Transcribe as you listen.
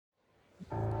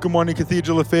Good morning,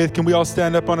 Cathedral of Faith. Can we all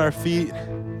stand up on our feet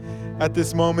at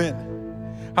this moment?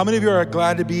 How many of you are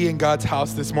glad to be in God's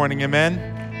house this morning? Amen?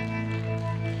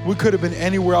 We could have been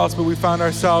anywhere else, but we found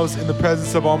ourselves in the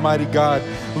presence of Almighty God.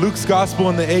 Luke's Gospel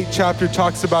in the 8th chapter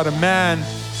talks about a man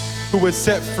who was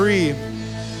set free.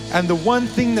 And the one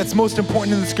thing that's most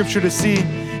important in the scripture to see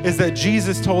is that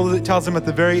Jesus tells him at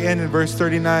the very end in verse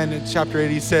 39 in chapter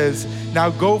 8, he says, "Now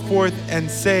go forth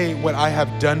and say what I have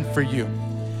done for you."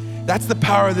 That's the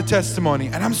power of the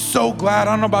testimony. And I'm so glad,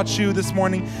 I don't know about you this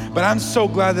morning, but I'm so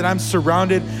glad that I'm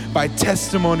surrounded by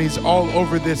testimonies all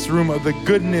over this room of the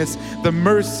goodness, the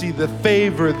mercy, the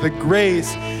favor, the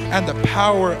grace, and the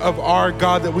power of our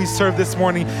God that we serve this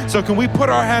morning. So can we put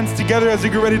our hands together as we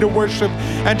get ready to worship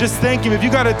and just thank Him? If you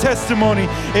got a testimony,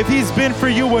 if He's been for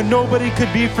you what nobody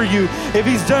could be for you, if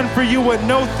He's done for you what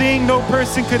no thing, no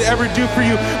person could ever do for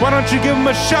you, why don't you give Him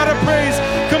a shout of praise?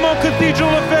 Come on, Cathedral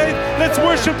of Faith, let's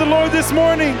worship the Lord this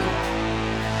morning.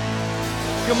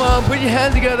 Come on, put your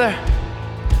hands together.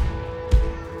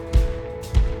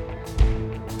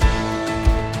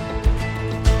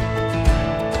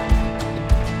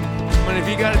 And if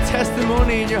you got a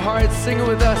testimony in your heart, sing it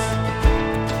with us.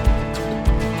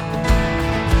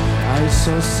 I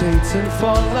saw Satan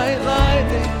fall like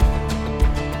lightning.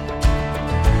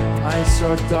 I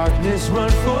saw darkness run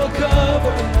for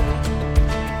cover.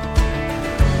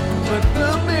 But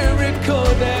the miracle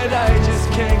that I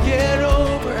just can't get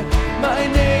over, my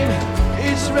name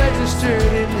is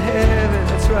registered in heaven.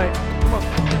 That's right. Come on.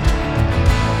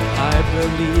 I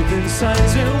believe in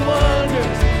signs and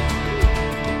wonders.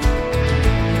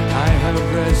 I have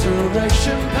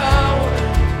resurrection power.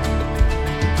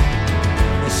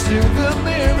 It's still the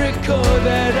miracle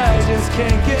that I just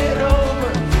can't get over.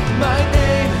 My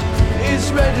name is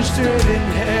registered in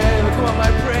heaven. Come on,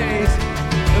 my praise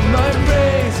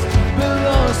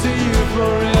belongs to you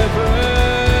forever.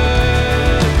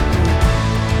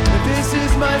 This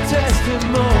is my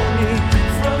testimony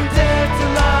from death to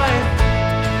life.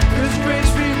 'Cause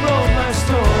grace rewrote my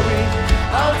story.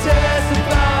 I'll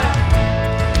testify.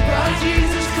 By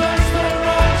Jesus Christ, my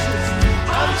righteous,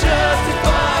 I'm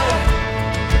justified.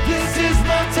 This is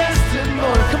my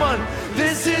testimony. Come on,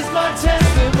 this is my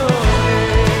testimony.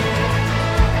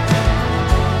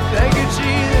 Thank you,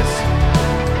 Jesus.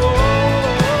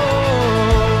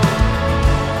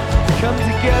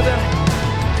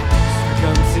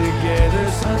 Come together,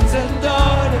 sons and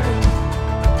daughters,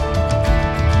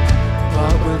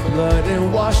 bought with blood and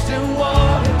washed in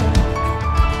water.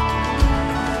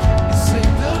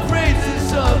 Sing the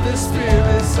praises of the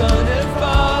Spirit, Son and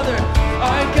Father.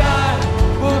 Our God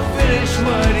will finish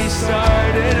what He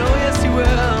started. Oh yes, He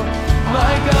will.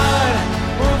 My God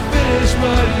will finish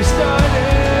what He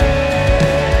started.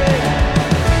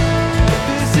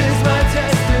 This is my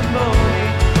testimony.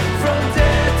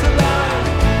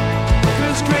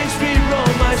 Grace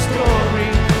rewrote my story.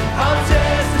 I'll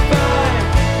testify.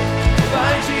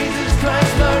 By Jesus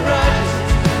Christ, my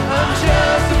righteousness, I'm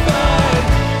justified.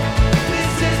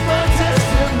 This is my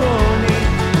testimony.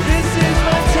 This is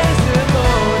my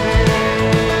testimony.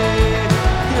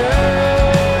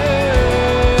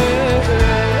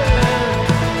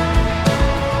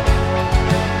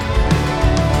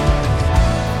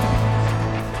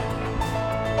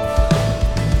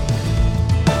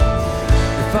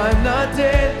 If I'm not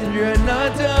dead, you're not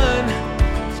done.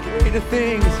 There's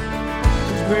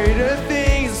greater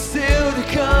things still to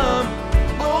come.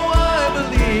 Oh, I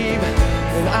believe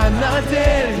that I'm not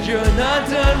dead and you're not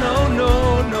done. Oh,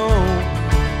 no, no.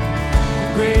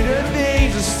 Greater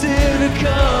things are still to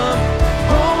come.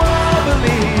 Oh, I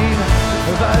believe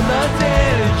if I'm not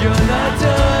dead and you're not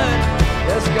done.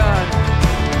 Yes, God.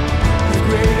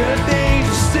 Greater things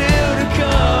are still to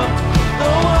come.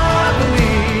 Oh, I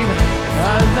believe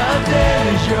I'm not dead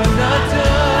and you're not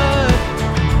done.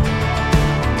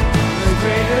 The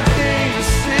greater things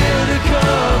are still to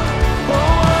come.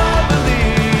 Oh, I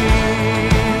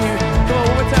believe. Go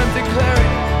one more time, declare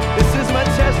it. This is my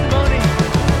testimony.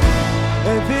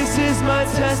 And this is my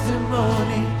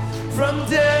testimony. From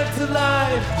death to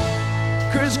life.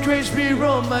 'Cause grace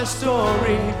rewrote my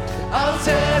story. I'll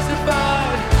testify.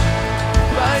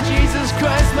 By Jesus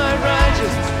Christ, my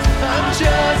righteousness, I'm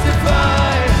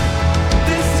justified.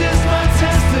 This is my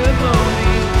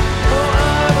testimony. Oh,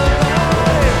 I'm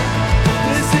alive.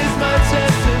 This is my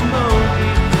testimony.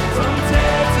 From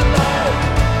death to life.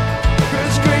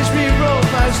 'Cause grace rewrote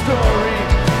my story.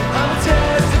 I'm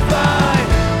testified.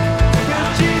 Because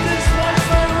Jesus Christ,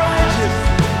 my righteous,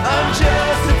 I'm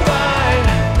justified.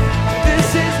 This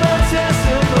is my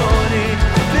testimony.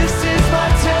 This is my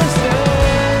testimony.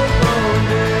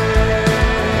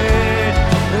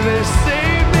 They say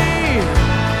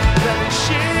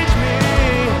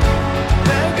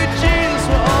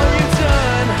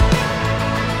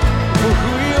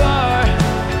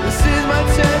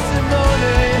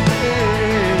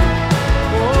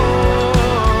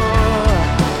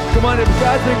on. If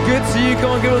God's been good to you,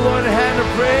 come on, give the Lord a hand of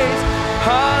praise.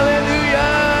 Hallelujah.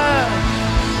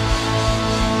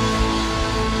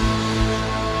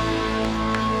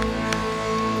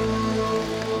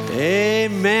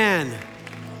 Amen.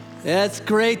 It's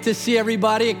great to see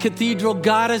everybody at Cathedral.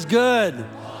 God is good.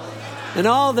 And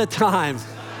all the time.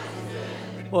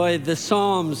 Boy, the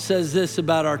Psalm says this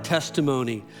about our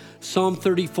testimony. Psalm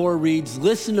 34 reads,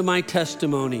 "Listen to my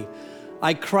testimony.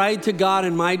 I cried to God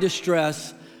in my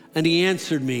distress, and he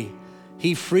answered me.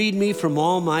 He freed me from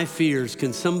all my fears."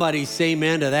 Can somebody say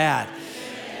amen to that?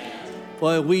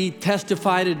 Boy, we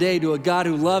testify today to a God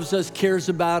who loves us, cares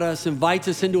about us, invites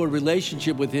us into a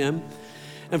relationship with him.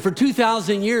 And for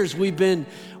 2,000 years, we've been,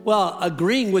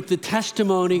 agreeing with the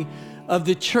testimony of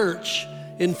the church.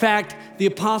 In fact, the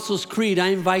Apostles' Creed, I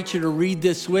invite you to read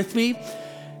this with me.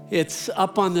 It's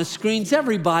up on the screens.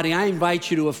 Everybody, I invite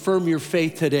you to affirm your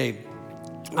faith today.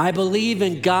 I believe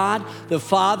in God, the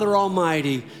Father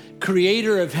Almighty,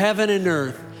 creator of heaven and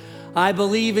earth. I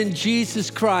believe in Jesus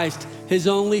Christ, his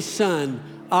only Son,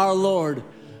 our Lord,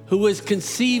 who was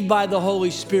conceived by the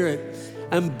Holy Spirit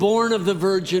and born of the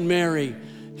Virgin Mary.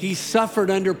 He suffered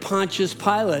under Pontius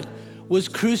Pilate, was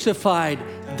crucified,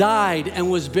 died, and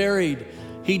was buried.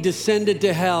 He descended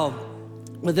to hell.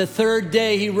 But the third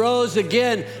day, he rose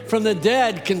again from the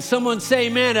dead. Can someone say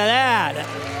amen to that?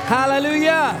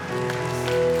 Hallelujah.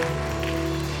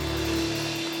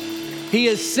 He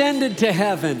ascended to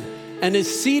heaven and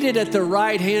is seated at the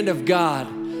right hand of God,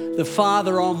 the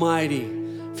Father Almighty.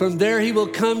 From there, he will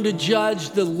come to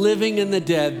judge the living and the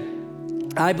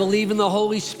dead. I believe in the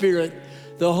Holy Spirit,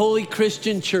 the holy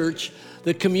Christian church,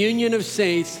 the communion of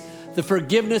saints, the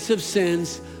forgiveness of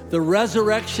sins, the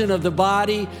resurrection of the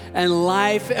body, and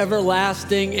life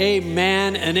everlasting.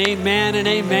 Amen and amen and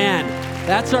amen.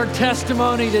 That's our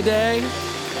testimony today.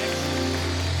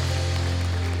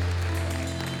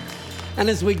 And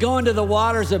as we go into the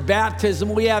waters of baptism,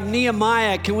 we have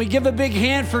Nehemiah. Can we give a big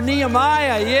hand for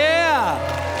Nehemiah? Yeah.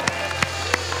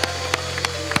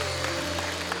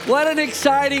 What an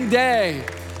exciting day.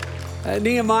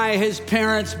 Nehemiah, his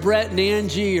parents, Brett and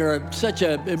Angie, are such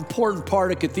an important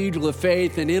part of Cathedral of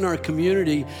Faith and in our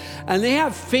community. And they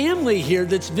have family here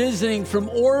that's visiting from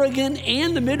Oregon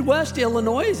and the Midwest,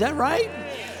 Illinois. Is that right?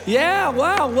 Yeah,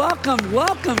 wow, welcome,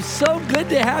 welcome. So good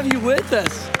to have you with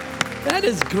us. That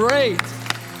is great.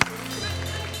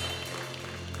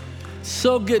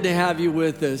 So good to have you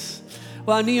with us.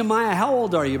 Well, Nehemiah, how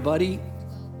old are you, buddy?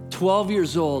 12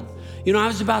 years old. You know, I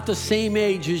was about the same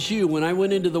age as you when I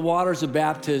went into the waters of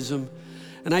baptism.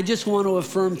 And I just want to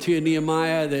affirm to you,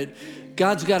 Nehemiah, that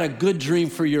God's got a good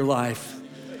dream for your life.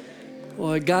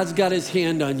 Well, God's got his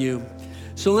hand on you.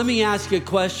 So let me ask you a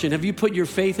question. Have you put your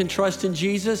faith and trust in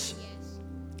Jesus?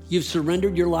 You've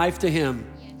surrendered your life to him.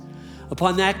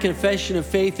 Upon that confession of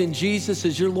faith in Jesus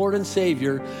as your Lord and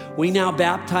Savior, we now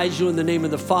baptize you in the name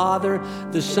of the Father,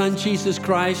 the Son, Jesus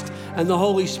Christ, and the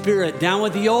Holy Spirit. Down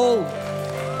with the old,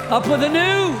 up with the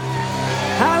new.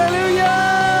 Hallelujah!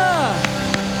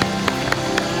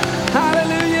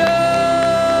 Hallelujah!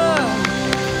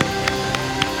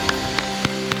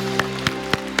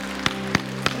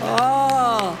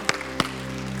 Oh,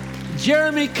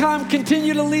 Jeremy, come,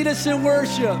 continue to lead us in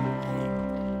worship.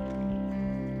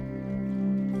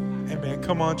 Amen.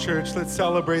 Come on, church. Let's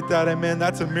celebrate that. Amen.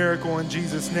 That's a miracle in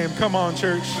Jesus' name. Come on,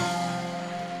 church.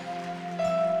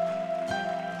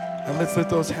 And let's lift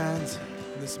those hands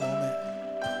in this moment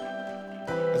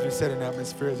as we set an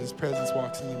atmosphere as his presence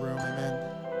walks in the room. Amen.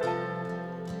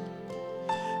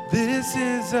 This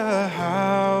is a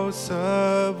house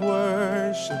of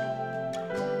worship.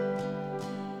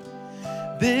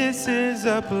 This is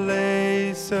a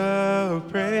place of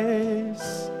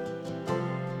praise,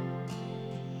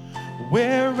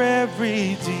 where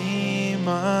every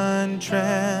demon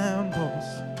trembles,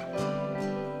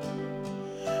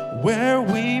 where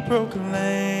we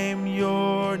proclaim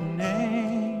your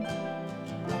name.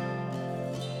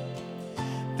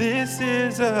 This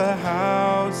is a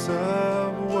house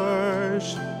of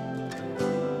worship.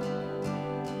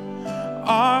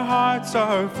 Our hearts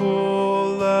are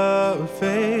full of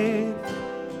faith.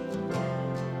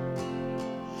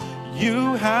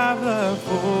 You have the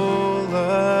full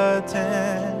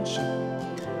attention.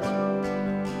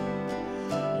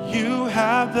 You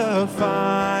have the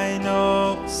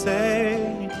final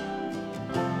say.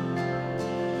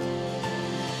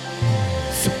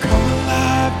 So come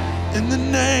alive in the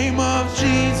name of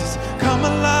Jesus. Come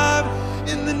alive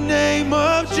in the name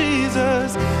of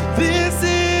Jesus. This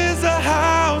is a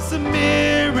house of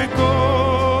miracles,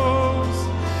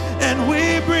 and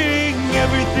we bring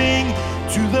everything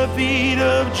to the feet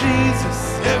of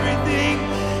Jesus. Everything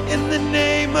in the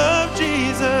name of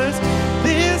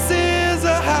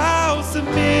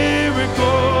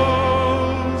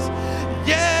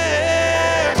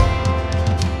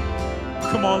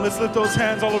on, let's lift those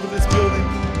hands all over this building.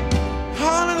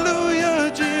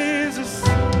 Hallelujah, Jesus.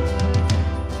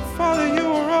 Father, you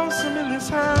are awesome in this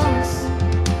house.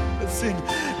 Let's sing.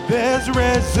 There's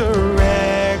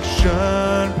resurrection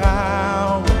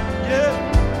power. Yeah.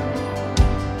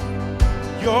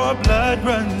 Your blood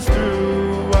runs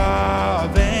through our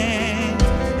veins.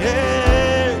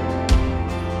 Yeah.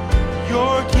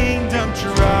 Your kingdom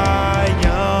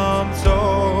triumphs over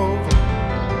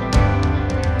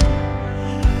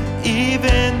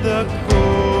even the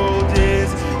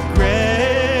coldest grave.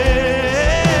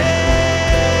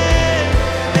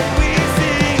 And we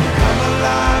sing, come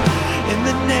alive in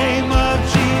the name of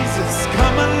Jesus.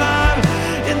 Come alive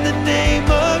in the name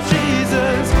of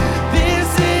Jesus. This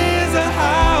is a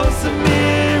house of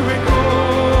miracles.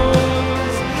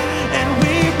 And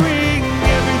we bring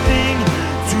everything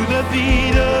to the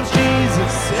feet of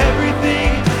Jesus.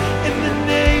 Everything in the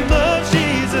name of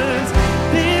Jesus.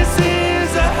 This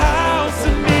is a house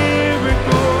of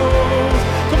miracles.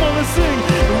 Come on, let's sing.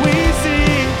 We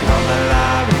sing, come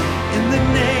alive in the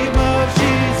name of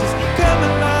Jesus. Come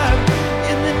alive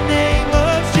in the name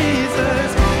of Jesus.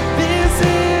 This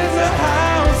is a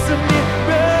house of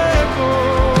miracles.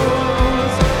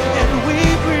 And we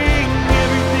bring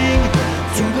everything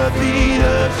to the feet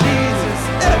of Jesus.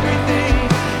 Everything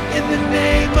in the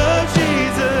name of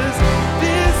Jesus.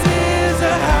 This is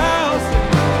a house.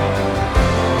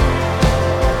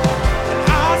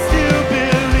 I still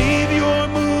believe you're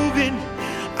moving.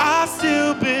 I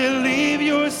still believe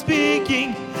you're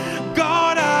speaking.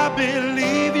 God, I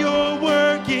believe you're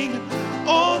working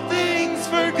all things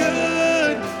for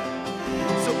good.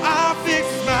 So I fix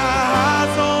my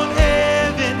eyes on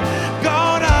heaven.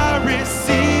 God, I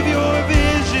receive your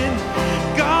vision.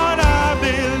 God, I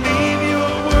believe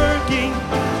you're working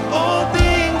all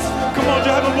things. Come on, do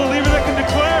you have a believer that can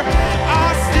declare?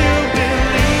 I still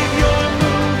believe you're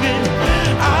moving.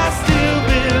 I still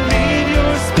believe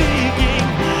you're speaking.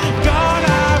 God,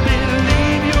 I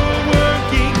believe you're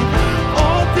working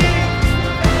all things.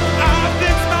 I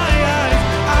fix my eyes.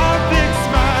 I fix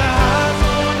my eyes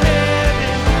on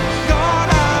heaven. God,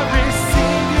 I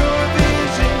receive your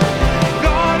vision.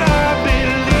 God, I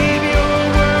believe you're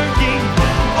working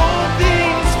all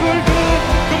things for good.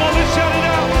 Come on, let's shout it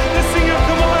out. Let's sing it.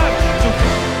 Come alive. So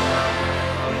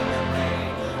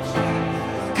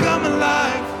come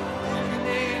alive.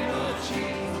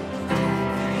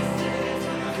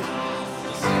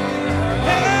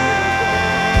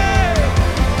 Hey,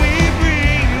 we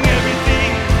bring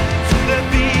everything to the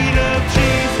feet of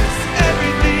Jesus.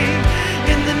 Everything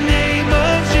in the name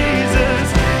of Jesus.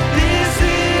 This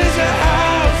is a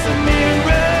house of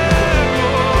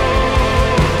miracles.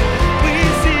 We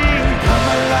sing, come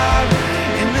alive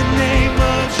in the name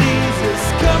of Jesus.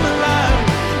 Come alive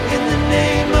in the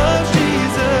name of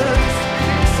Jesus.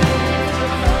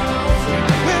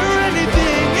 Where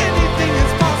anything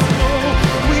is possible.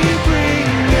 We bring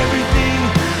everything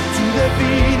to the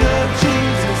feet of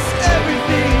Jesus.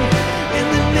 Everything in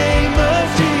the name of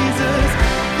Jesus.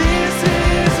 This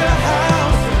is a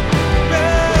house of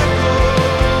miracles.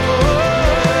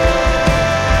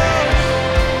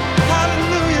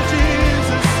 Hallelujah,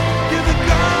 Jesus. You're the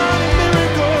God of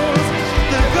miracles.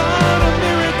 The God of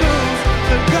miracles.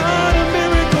 The God of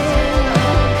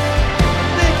miracles.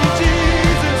 Thank you,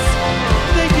 Jesus.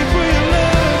 Thank you for your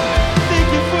love. Thank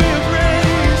you for your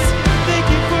grace. Thank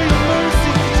you for your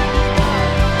mercy.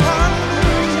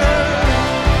 Hallelujah.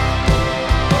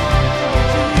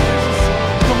 Jesus.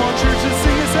 Come on, church, and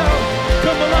sing us out.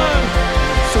 Come alive.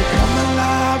 So come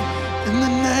alive in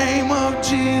the name of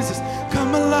Jesus.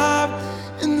 Come alive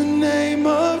in the name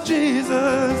of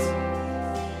Jesus.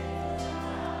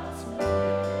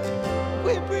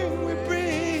 We bring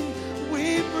everything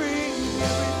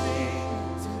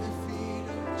to the feet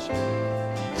of Jesus.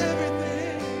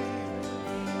 Everything.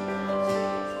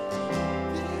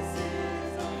 This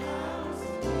is a house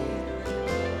of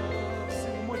miracles.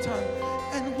 Sing one more time.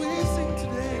 And we sing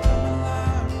today, come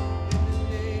alive in the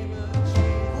name of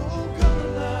Jesus. Oh, come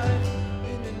alive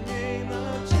in the name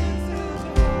of Jesus.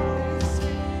 This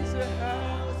is a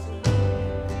house of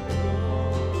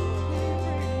miracles. We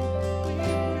bring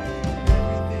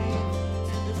everything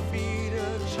to the feet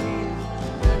of Jesus.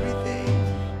 Everything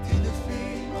to the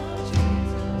feet of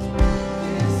Jesus.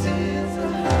 This is a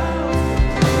house of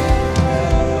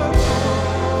miracles.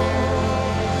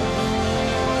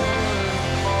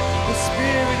 The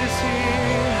Spirit is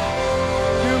here.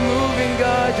 You're moving,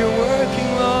 God. You're working,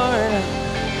 Lord.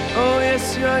 Oh, yes,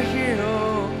 you're here.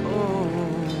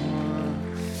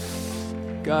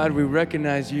 God, we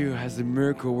recognize you as the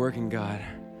miracle working God.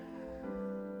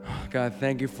 God,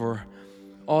 thank you for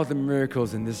all the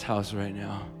miracles in this house right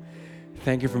now.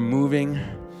 Thank you for moving.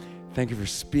 Thank you for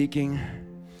speaking.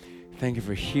 Thank you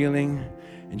for healing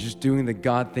and just doing the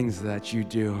God things that you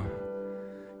do.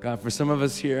 God, for some of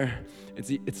us here,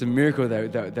 it's a miracle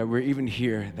that we're even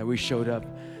here, that we showed up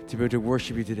to be able to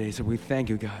worship you today. So we thank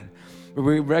you, God. But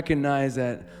we recognize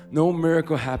that no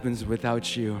miracle happens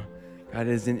without you. God,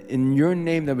 it is in your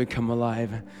name that we come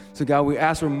alive. So God, we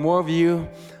ask for more of you,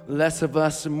 less of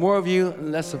us, more of you,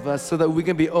 less of us, so that we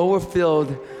can be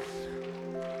overfilled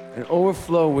and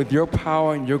overflow with your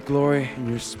power and your glory and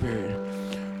your spirit.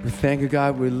 We thank you,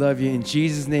 God. We love you in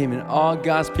Jesus' name. And all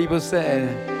God's people said,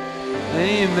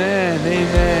 amen,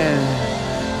 amen.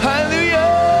 Hallelujah.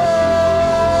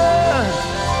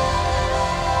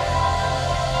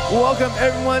 Welcome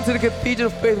everyone to the Cathedral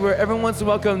of Faith, where everyone's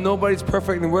welcome, nobody's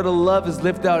perfect, and where the love is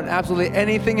lived out, and absolutely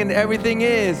anything and everything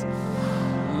is.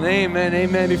 Amen,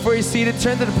 amen. Before you're seated,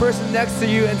 turn to the person next to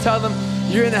you and tell them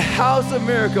you're in the house of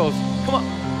miracles. Come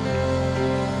on.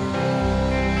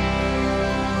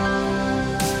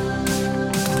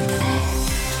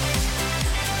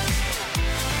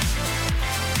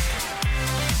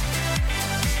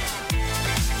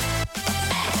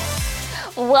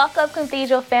 Welcome,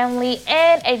 Cathedral family,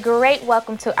 and a great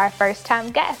welcome to our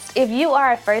first-time guests. If you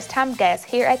are a first-time guest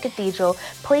here at Cathedral,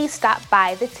 please stop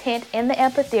by the tent in the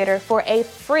amphitheater for a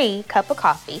free cup of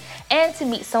coffee and to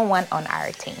meet someone on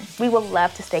our team. We would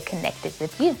love to stay connected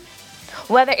with you.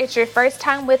 Whether it's your first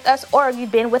time with us or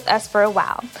you've been with us for a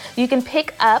while, you can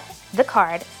pick up the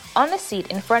card on the seat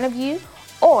in front of you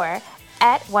or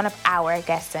at one of our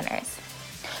guest centers.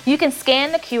 You can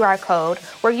scan the QR code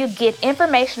where you get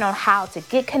information on how to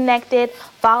get connected,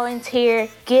 volunteer,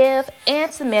 give,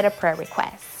 and submit a prayer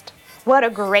request. What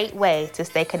a great way to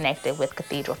stay connected with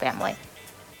Cathedral family.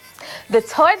 The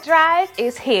toy drive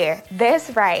is here.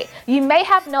 That's right. You may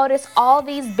have noticed all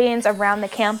these bins around the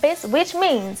campus, which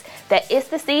means that it's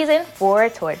the season for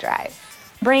a toy drive.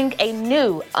 Bring a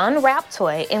new unwrapped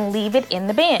toy and leave it in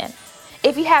the bin.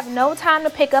 If you have no time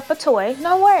to pick up a toy,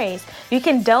 no worries. You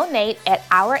can donate at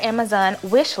our Amazon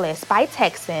wish list by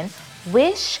texting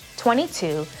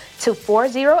WISH22 to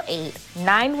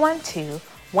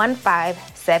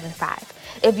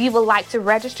 408-912-1575. If you would like to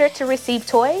register to receive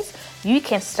toys, you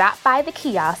can stop by the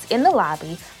kiosk in the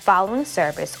lobby following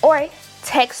service or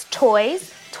text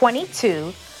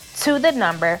TOYS22 to the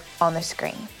number on the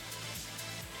screen.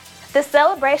 The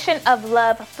Celebration of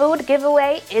Love food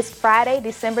giveaway is Friday,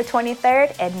 December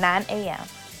 23rd at 9 a.m.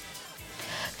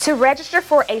 To register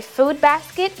for a food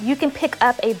basket, you can pick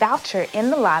up a voucher in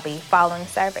the lobby following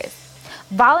service.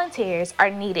 Volunteers are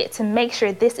needed to make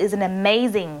sure this is an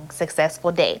amazing,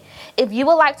 successful day. If you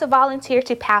would like to volunteer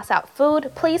to pass out food,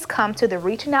 please come to the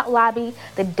Reaching Out lobby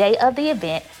the day of the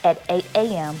event at 8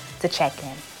 a.m. to check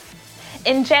in.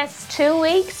 In just 2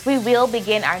 weeks, we will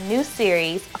begin our new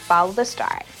series, Follow the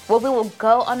Star, where we will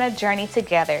go on a journey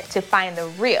together to find the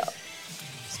real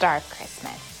star of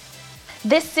Christmas.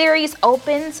 This series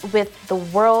opens with the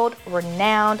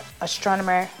world-renowned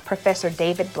astronomer, Professor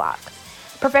David Block.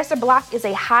 Professor Block is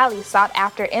a highly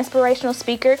sought-after inspirational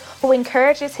speaker who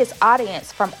encourages his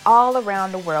audience from all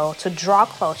around the world to draw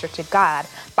closer to God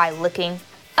by looking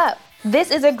up. This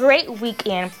is a great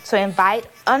weekend to invite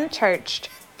unchurched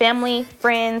family,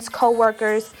 friends,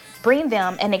 co-workers, bring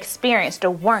them and experience the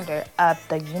wonder of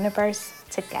the universe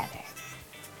together.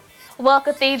 Well,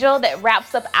 Cathedral, that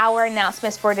wraps up our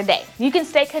announcements for today. You can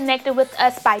stay connected with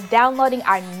us by downloading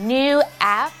our new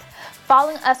app,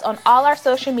 following us on all our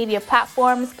social media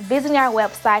platforms, visiting our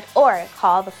website, or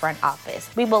call the front office.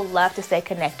 We would love to stay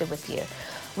connected with you.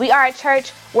 We are a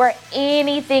church where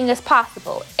anything is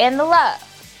possible, and the love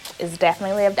is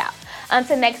definitely lived out.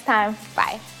 Until next time,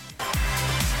 bye.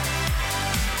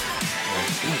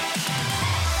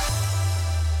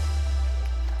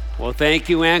 Well, thank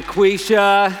you, Aunt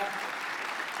Quisha.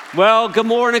 Well, good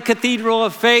morning, Cathedral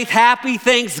of Faith. Happy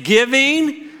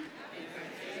Thanksgiving.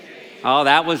 Oh,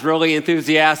 that was really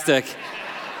enthusiastic.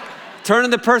 Turn to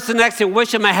the person next to you and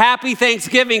wish them a happy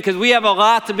Thanksgiving, because we have a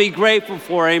lot to be grateful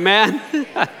for, amen?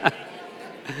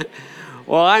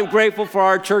 Well, I'm grateful for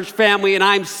our church family, and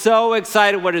I'm so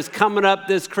excited what is coming up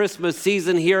this Christmas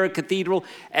season here at Cathedral.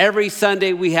 Every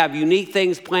Sunday we have unique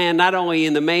things planned, not only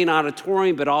in the main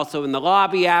auditorium, but also in the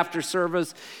lobby after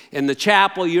service, in the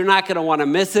chapel. You're not going to want to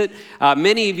miss it.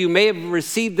 Many of you may have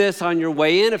received this on your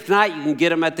way in. If not, you can get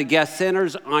them at the guest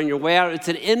centers on your way out. It's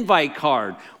an invite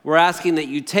card. We're asking that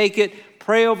you take it,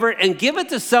 pray over it, and give it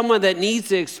to someone that needs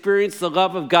to experience the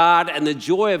love of God and the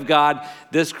joy of God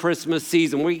this Christmas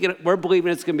season. We're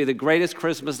believing it's going to be the greatest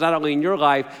Christmas, not only in your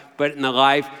life, but in the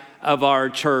life of our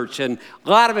church. And a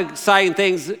lot of exciting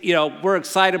things. We're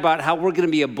excited about how we're going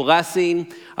to be a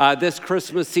blessing this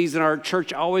Christmas season. Our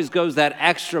church always goes that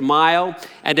extra mile.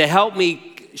 And to help me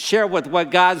share with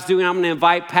what God's doing, I'm going to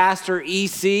invite Pastor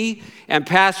EC and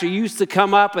Pastor Hughes to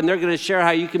come up, and they're going to share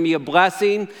how you can be a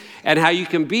blessing and how you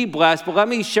can be blessed. But let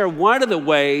me share one of the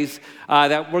ways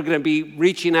that we're going to be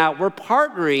reaching out. We're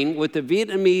partnering with the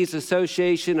Vietnamese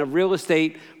Association of Real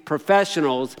Estate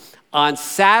Professionals on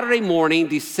Saturday morning,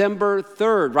 December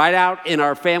 3rd, right out in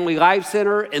our Family Life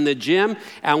Center in the gym.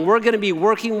 And we're going to be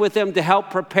working with them to help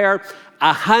prepare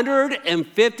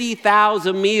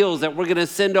 150,000 meals that we're going to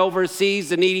send overseas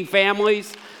to needy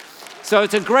families. So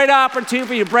it's a great opportunity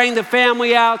for you to bring the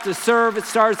family out to serve. It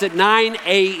starts at 9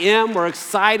 a.m. We're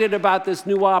excited about this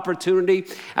new opportunity.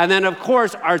 And then, of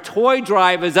course, our toy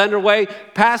drive is underway.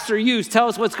 Pastor Hughes, tell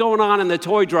us what's going on in the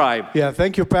toy drive. Yeah,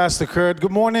 thank you, Pastor Kurt.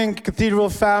 Good morning, Cathedral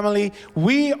family.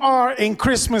 We are in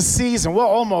Christmas season. Well,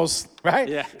 almost, right?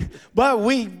 Yeah. But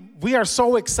we are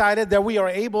so excited that we are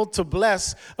able to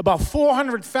bless about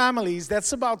 400 families.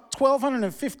 That's about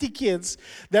 1,250 kids.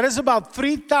 That is about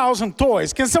 3,000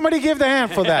 toys. Can somebody give the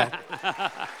hand for that?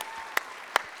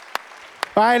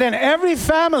 All right, and every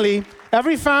family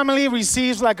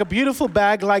receives like a beautiful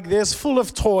bag like this full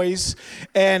of toys.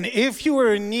 And if you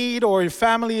are in need or your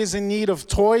family is in need of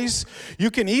toys, you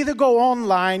can either go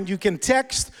online, you can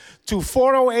text to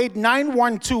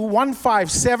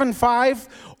 408-912-1575,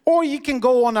 or you can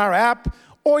go on our app,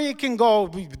 or you can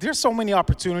go, there's so many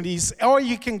opportunities, or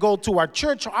you can go to our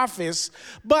church office.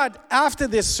 But after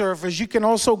this service, you can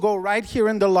also go right here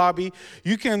in the lobby.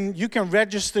 You can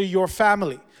register your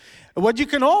family. What you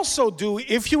can also do,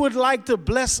 if you would like to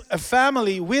bless a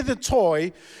family with a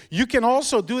toy, you can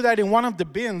also do that in one of the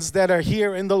bins that are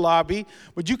here in the lobby.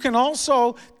 But you can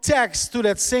also text to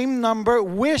that same number,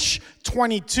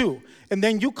 WISH22. And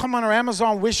then you come on our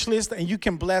Amazon wish list and you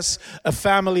can bless a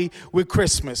family with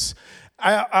Christmas.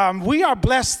 We are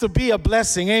blessed to be a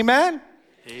blessing. Amen?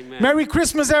 Amen. Merry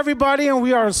Christmas, everybody, and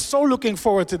we are so looking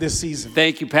forward to this season.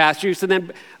 Thank you, Pastor. So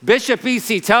then, Bishop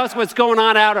EC, tell us what's going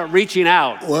on out at Reaching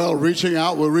Out. Well, reaching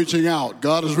out, we're reaching out.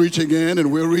 God is reaching in,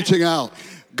 and we're reaching out.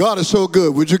 God is so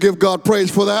good. Would you give God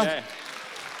praise for that?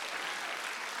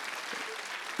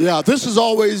 Yeah, this is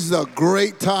always a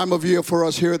great time of year for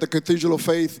us here at the Cathedral of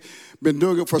Faith. Been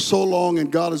doing it for so long,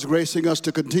 and God is gracing us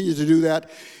to continue to do that.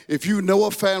 If you know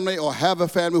a family or have a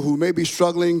family who may be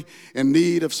struggling in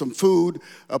need of some food,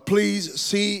 please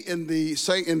see in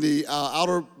the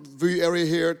outer view area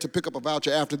here to pick up a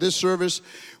voucher after this service.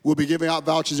 We'll be giving out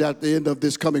vouchers at the end of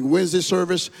this coming Wednesday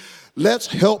service. Let's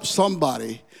help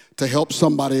somebody to help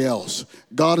somebody else.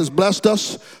 God has blessed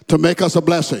us to make us a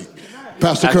blessing.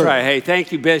 Pastor That's Kurt. right. Hey,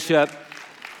 thank you, Bishop.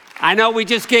 I know we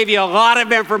just gave you a lot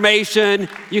of information.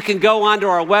 You can go onto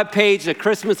our webpage. The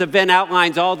Christmas event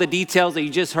outlines all the details that you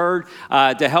just heard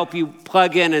to help you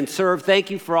plug in and serve.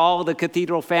 Thank you for all the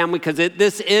Cathedral family, because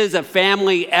this is a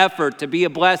family effort to be a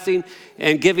blessing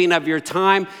and giving of your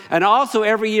time. And also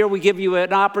every year we give you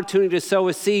an opportunity to sow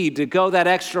a seed, to go that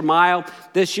extra mile.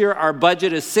 This year our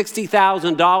budget is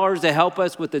 $60,000 to help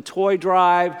us with the toy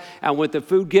drive and with the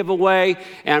food giveaway.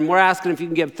 And we're asking if you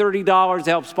can give $30 to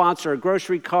help sponsor a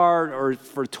grocery cart or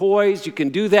for toys. You can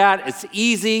do that. It's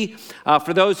easy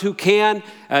for those who can.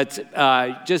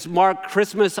 Just mark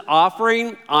Christmas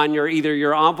offering on either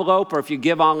your envelope, or if you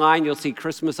give online, you'll see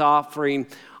Christmas offering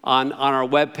on our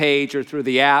webpage or through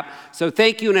the app. So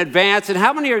thank you in advance. And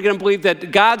how many are going to believe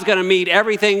that God's going to meet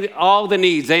everything, all the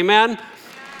needs? Amen?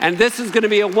 And this is going to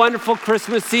be a wonderful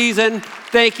Christmas season.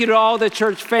 Thank you to all the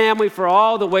church family for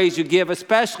all the ways you give,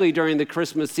 especially during the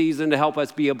Christmas season, to help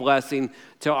us be a blessing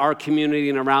to our community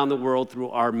and around the world through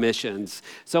our missions.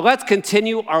 So let's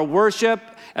continue our worship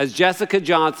as Jessica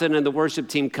Johnson and the worship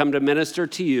team come to minister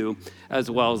to you as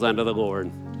well as unto the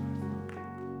Lord.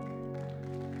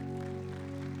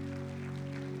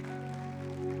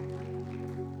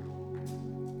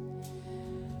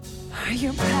 Are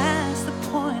you past the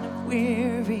point of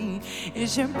weary?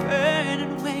 Is your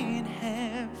burden weighing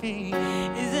heavy?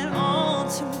 Is it all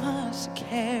too much to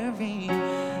carry?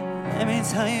 Let me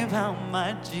tell you about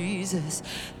my Jesus.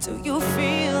 Do you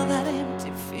feel that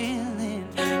empty feeling?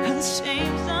 'Cause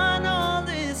shame's done all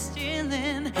this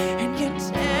stealing, and you're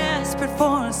desperate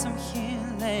for some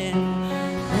healing.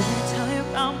 Let me tell you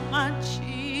about my Jesus.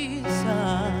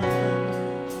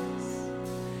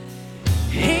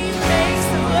 He makes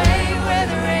the way where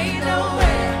there ain't no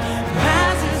way,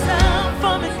 rises up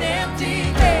from an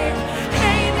empty grave.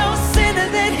 Ain't no sinner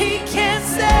that he can't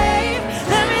save.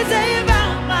 Let me tell you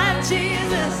about my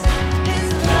Jesus.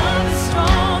 His love is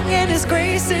strong and his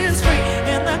grace is free,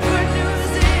 and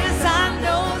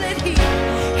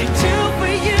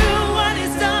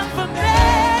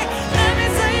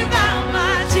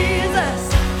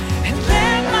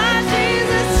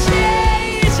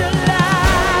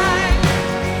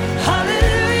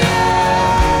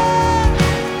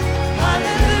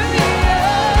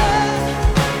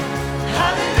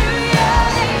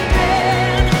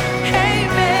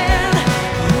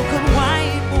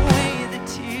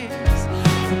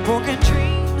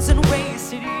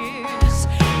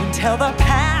tell the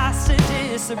past to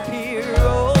disappear.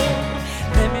 Oh,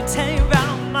 let me tell you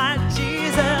about my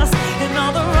Jesus and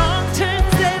all the wrong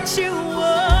turns that you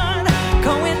would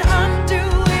go and undo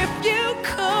if you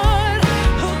could.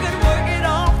 Who could work it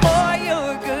all for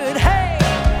your good? Hey,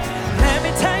 let me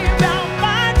tell you about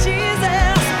my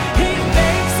Jesus. He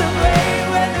makes a way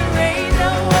where there ain't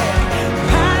no way,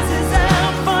 rises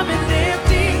up from an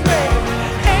empty grave.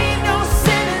 Ain't no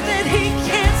sinner that he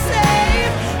can't save.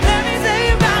 Let me tell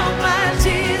you about my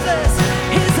Jesus.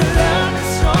 His love is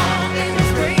strong and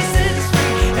his grace is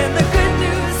free. And the good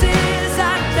news is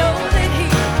I know that he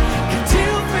can do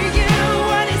for you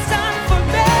what he's done for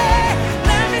me.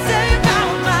 Let me tell you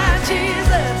about my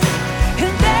Jesus.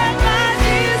 And that my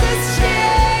Jesus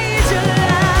changed your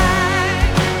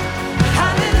life.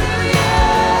 Hallelujah.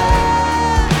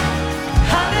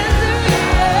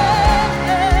 Hallelujah.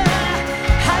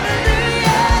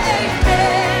 Hallelujah. Amen.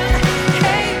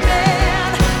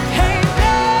 Amen.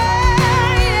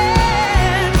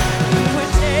 Amen. Who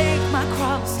would take my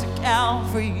cross to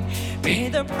Calvary, pay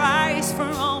the price for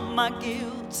all my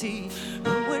guilty?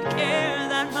 Who would care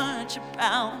that much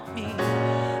about me?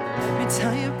 Let me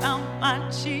tell you about my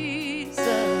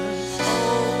Jesus.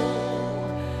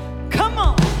 Oh, come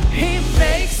on. He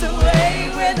makes a way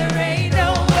where there ain't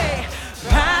no way,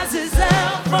 rises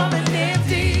up from an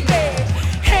empty grave.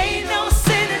 Ain't no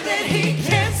sinner that he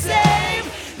can't save.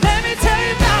 Let me tell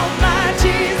you about my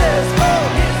Jesus. Oh,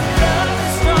 his love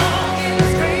is strong and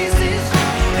his grace is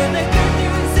free. And the good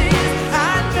news is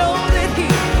I know that he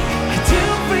can do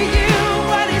for you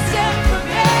what he's done for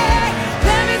me.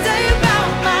 Let me tell you about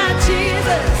my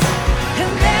Jesus.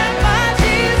 And that my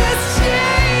Jesus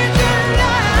changed your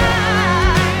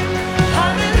life.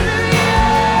 Hallelujah.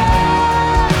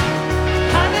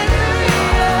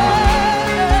 Hallelujah.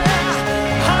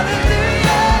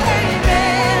 Hallelujah.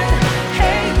 Amen.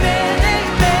 Amen.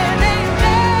 Amen.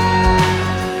 Amen.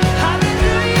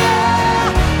 Hallelujah.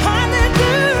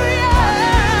 Hallelujah.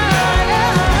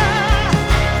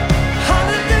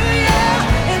 Hallelujah.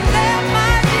 And let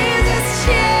my Jesus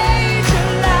change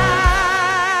your life.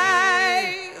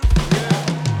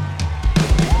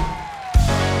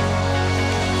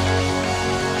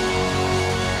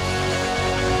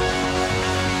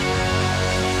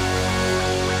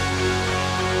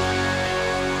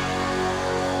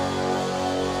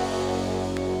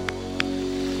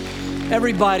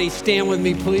 Everybody stand with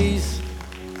me, please.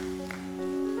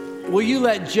 Will you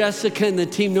let Jessica and the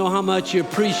team know how much you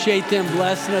appreciate them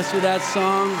blessing us with that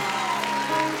song?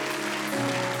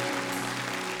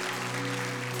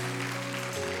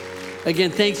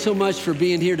 Again, thanks so much for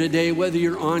being here today, whether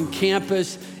you're on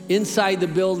campus, inside the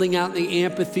building, out in the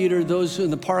amphitheater, those in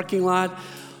the parking lot.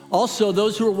 Also,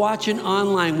 those who are watching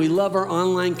online, we love our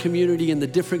online community and the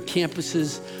different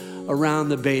campuses around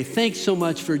the Bay. Thanks so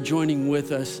much for joining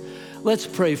with us. Let's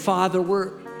pray. Father,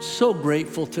 we're so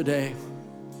grateful today.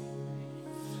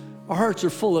 Our hearts are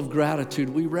full of gratitude.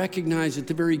 We recognize that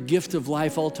the very gift of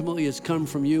life ultimately has come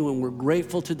from you, and we're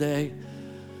grateful today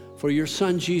for your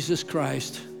Son, Jesus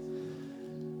Christ,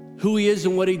 who he is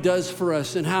and what he does for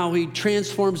us and how he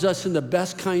transforms us in the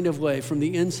best kind of way from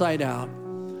the inside out.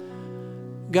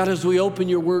 God, as we open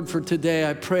your word for today,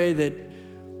 I pray that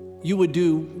you would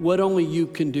do what only you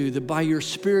can do, that by your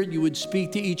Spirit you would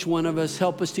speak to each one of us,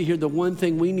 help us to hear the one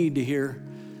thing we need to hear.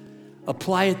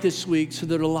 Apply it this week so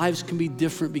that our lives can be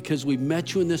different because we've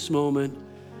met you in this moment.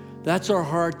 That's our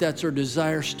heart, that's our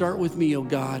desire. Start with me, oh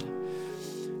God.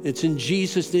 It's in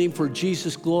Jesus' name, for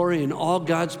Jesus' glory, and all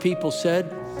God's people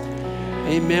said,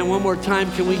 amen. One more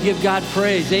time, can we give God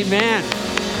praise? Amen.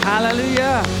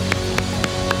 Hallelujah.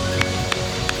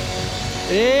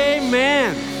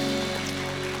 Amen.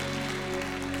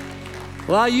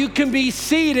 Well, you can be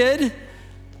seated.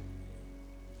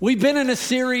 We've been in a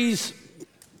series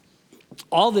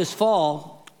all this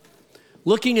fall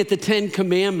looking at the 10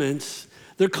 Commandments.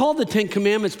 They're called the 10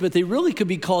 Commandments, but they really could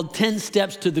be called 10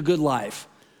 steps to the good life.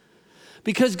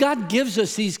 Because God gives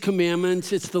us these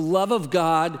commandments. It's the love of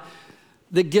God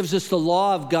that gives us the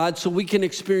law of God so we can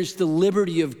experience the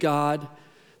liberty of God.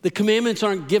 The commandments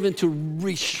aren't given to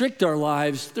restrict our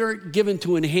lives. They're given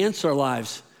to enhance our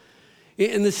lives.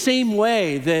 In the same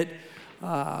way that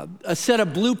a set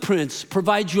of blueprints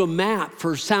provides you a map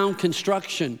for sound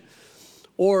construction,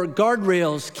 or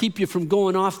guardrails keep you from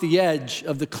going off the edge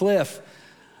of the cliff,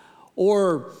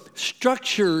 or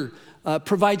structure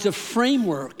provides a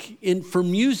framework for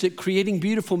music, creating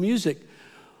beautiful music.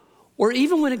 Or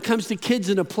even when it comes to kids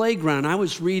in a playground, I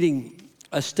was reading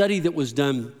a study that was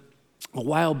done a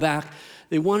while back.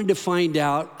 They wanted to find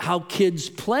out how kids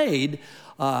played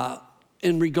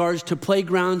in regards to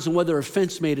playgrounds and whether a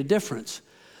fence made a difference.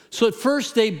 So at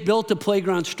first they built a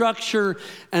playground structure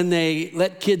and they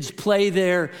let kids play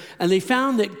there. And they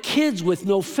found that kids with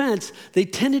no fence, they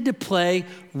tended to play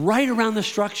right around the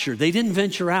structure. They didn't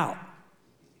venture out.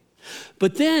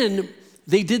 But then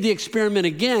they did the experiment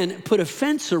again, put a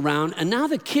fence around, and now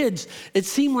the kids, it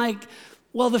seemed like,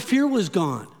 well, the fear was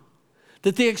gone.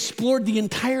 That they explored the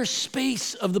entire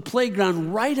space of the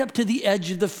playground right up to the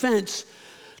edge of the fence,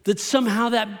 that somehow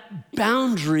that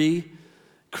boundary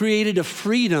created a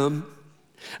freedom.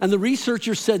 And the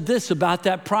researcher said this about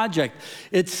that project.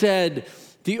 It said,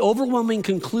 the overwhelming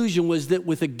conclusion was that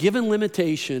with a given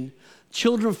limitation,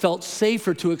 children felt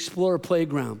safer to explore a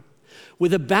playground.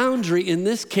 With a boundary, in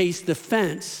this case, the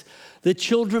fence, the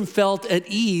children felt at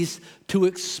ease to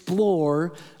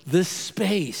explore the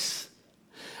space.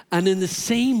 And in the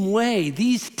same way,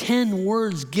 these 10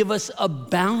 words give us a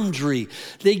boundary.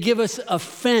 They give us a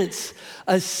fence,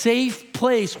 a safe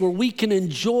place where we can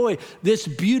enjoy this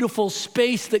beautiful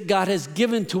space that God has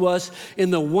given to us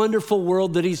in the wonderful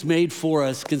world that He's made for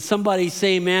us. Can somebody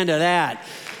say amen to that?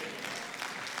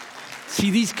 See,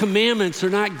 these commandments are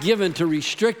not given to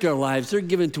restrict our lives. They're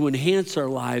given to enhance our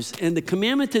lives. And the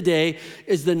commandment today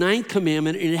is the 9th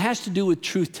commandment, and it has to do with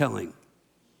truth-telling.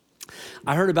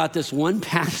 I heard about this one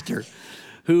pastor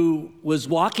who was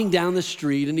walking down the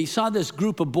street and he saw this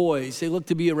group of boys. They looked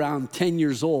to be around 10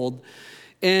 years old.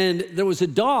 And there was a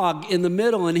dog in the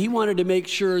middle and he wanted to make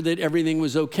sure that everything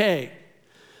was okay.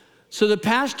 So the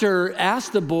pastor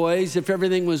asked the boys if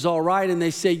everything was all right. And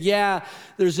they said, yeah,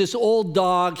 there's this old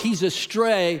dog. He's a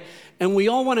stray and we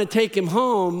all want to take him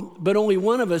home, but only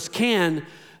one of us can.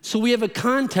 So we have a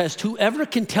contest. Whoever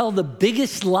can tell the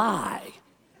biggest lie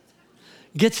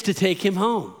gets to take him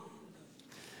home.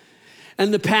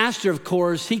 And the pastor, of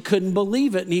course, he couldn't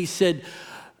believe it. And he said,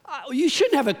 you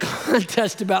shouldn't have a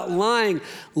contest about lying.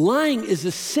 Lying is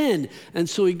a sin. And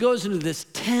so he goes into this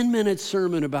 10-minute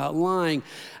sermon about lying.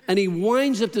 And he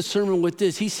winds up the sermon with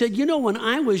this. He said, you know, when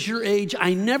I was your age,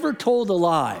 I never told a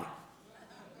lie.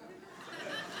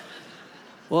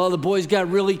 Well, the boys got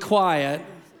really quiet.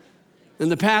 And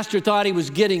the pastor thought he was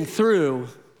getting through,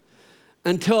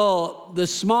 until the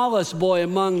smallest boy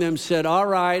among them said, all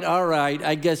right,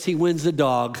 I guess he wins the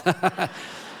dog.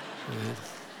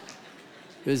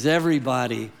 Because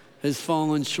everybody has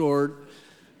fallen short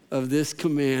of this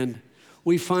command.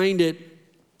 We find it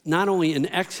not only in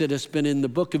Exodus, but in the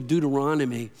book of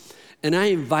Deuteronomy. And I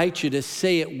invite you to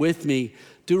say it with me.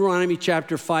 Deuteronomy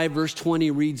chapter 5, verse 20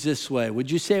 reads this way.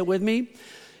 Would you say it with me?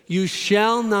 You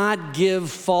shall not give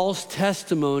false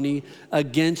testimony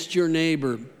against your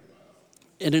neighbor.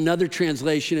 In another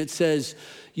translation, it says,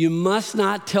 you must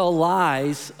not tell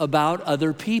lies about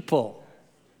other people.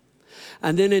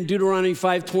 And then in Deuteronomy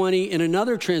 5:20, in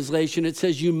another translation, it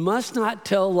says, you must not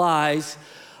tell lies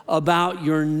about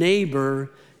your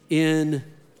neighbor in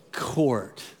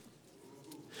court.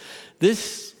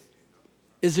 This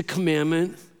is a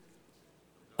commandment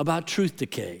about truth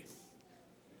decay.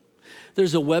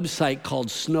 There's a website called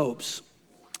Snopes,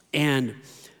 and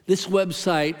this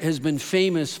website has been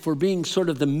famous for being sort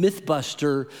of the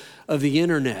mythbuster of the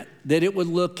internet, that it would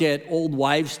look at old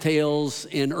wives' tales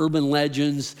and urban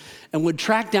legends and would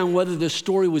track down whether the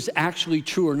story was actually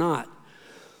true or not.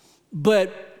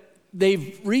 But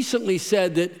they've recently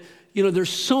said that, you know, there's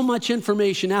so much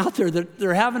information out there that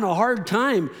they're having a hard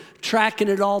time tracking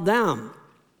it all down.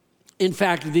 In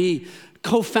fact, the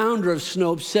co-founder of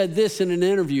Snopes said this in an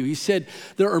interview. He said,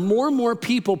 there are more and more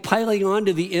people piling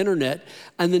onto the internet,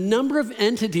 and the number of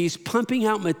entities pumping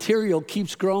out material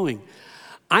keeps growing.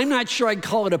 I'm not sure I'd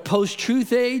call it a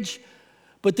post-truth age,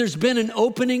 but there's been an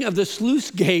opening of the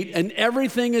sluice gate, and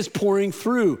everything is pouring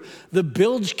through. The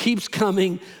bilge keeps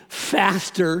coming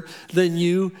faster than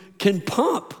you can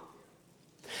pump.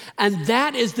 And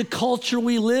that is the culture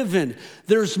we live in.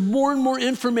 There's more and more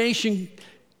information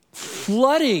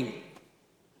flooding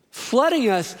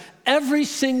us every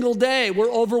single day.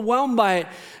 We're overwhelmed by it.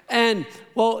 And,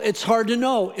 well, it's hard to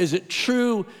know. Is it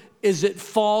true? Is it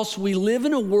false? We live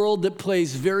in a world that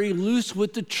plays very loose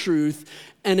with the truth,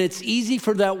 and it's easy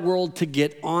for that world to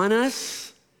get on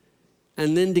us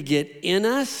and then to get in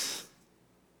us.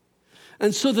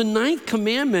 And so the 9th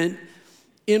commandment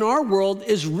in our world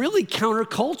is really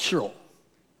countercultural.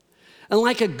 And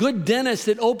like a good dentist,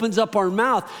 it opens up our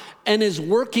mouth and is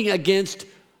working against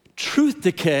truth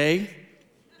decay.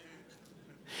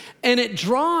 And it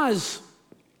draws,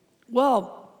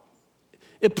 well,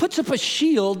 it puts up a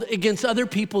shield against other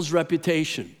people's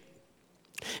reputation.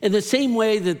 In the same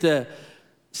way that the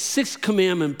 6th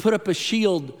commandment put up a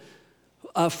shield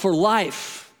for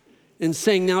life in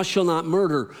saying, thou shalt not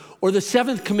murder, Or the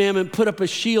 7th commandment put up a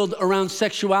shield around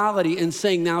sexuality and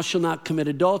saying, thou shalt not commit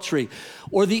adultery.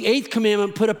 Or the 8th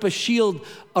commandment put up a shield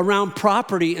around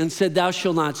property and said, thou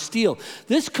shalt not steal.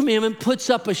 This commandment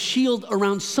puts up a shield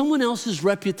around someone else's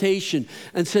reputation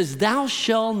and says, thou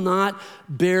shalt not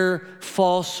bear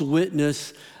false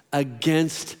witness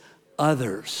against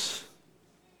others.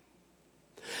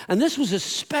 And this was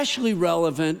especially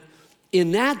relevant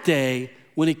in that day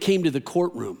when it came to the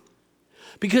courtroom.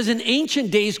 Because in ancient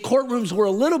days, courtrooms were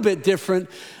a little bit different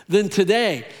than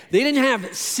today. They didn't have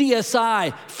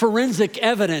CSI, forensic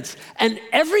evidence, and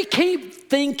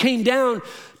everything came down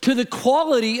to the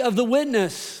quality of the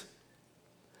witness.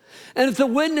 And if the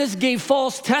witness gave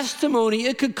false testimony,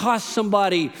 it could cost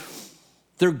somebody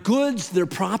their goods, their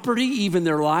property, even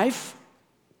their life.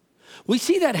 We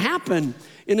see that happen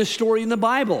in a story in the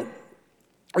Bible.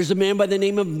 There's a man by the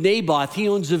name of Naboth. He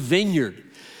owns a vineyard.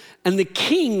 And the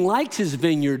king likes his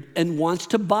vineyard and wants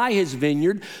to buy his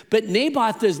vineyard, but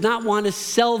Naboth does not want to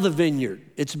sell the vineyard.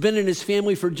 It's been in his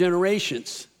family for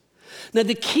generations. Now,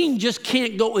 the king just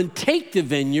can't go and take the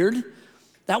vineyard.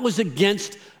 That was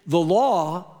against the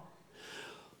law.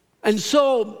 And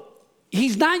so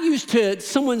he's not used to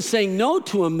someone saying no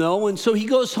to him, though, and so he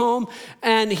goes home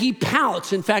and he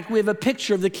pouts. In fact, we have a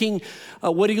picture of the king,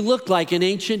 what he looked like in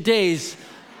ancient days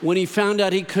when he found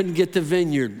out he couldn't get the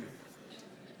vineyard.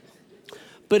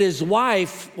 But his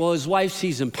wife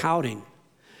sees him pouting.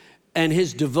 And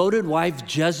his devoted wife,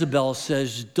 Jezebel,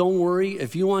 says, don't worry,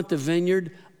 if you want the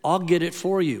vineyard, I'll get it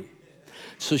for you.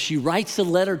 So she writes a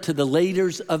letter to the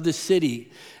leaders of the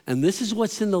city. And this is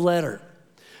what's in the letter,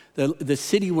 the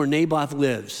city where Naboth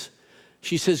lives.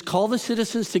 She says, call the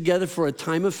citizens together for a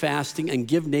time of fasting and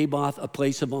give Naboth a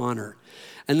place of honor.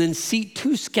 And then seat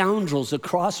 2 scoundrels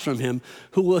across from him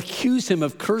who will accuse him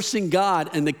of cursing God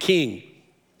and the king.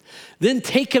 Then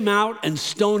take him out and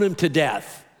stone him to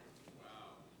death.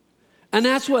 And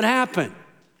that's what happened.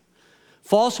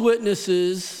 False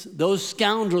witnesses, those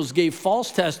scoundrels gave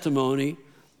false testimony,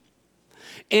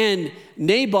 and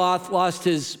Naboth lost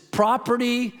his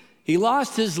property, he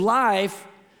lost his life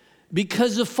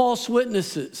because of false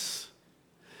witnesses.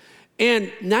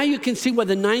 And now you can see why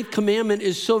the 9th commandment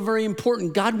is so very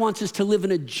important. God wants us to live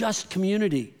in a just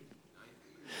community.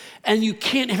 And you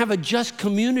can't have a just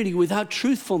community without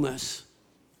truthfulness.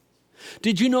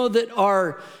 Did you know that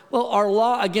our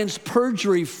law against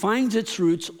perjury finds its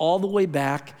roots all the way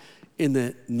back in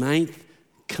the 9th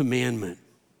commandment?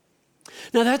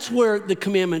 Now that's where the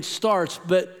commandment starts,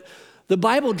 but the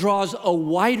Bible draws a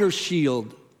wider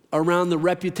shield around the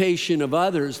reputation of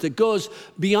others that goes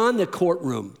beyond the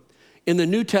courtroom. In the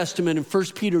New Testament, in 1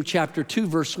 Peter chapter 2,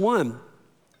 verse 1,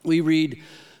 we read,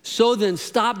 so then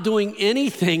stop doing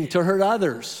anything to hurt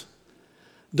others.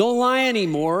 Don't lie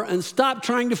anymore and stop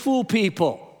trying to fool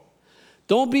people.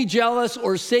 Don't be jealous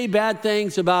or say bad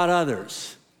things about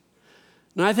others.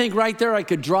 And I think right there I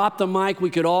could drop the mic. We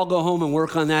could all go home and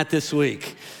work on that this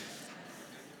week.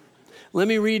 Let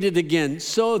me read it again.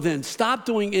 So then stop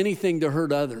doing anything to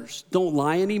hurt others. Don't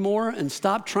lie anymore and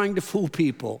stop trying to fool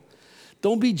people.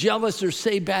 Don't be jealous or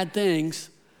say bad things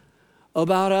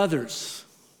about others.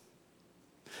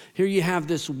 Here you have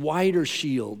this wider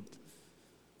shield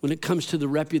when it comes to the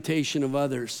reputation of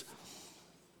others.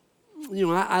 You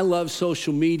know, I love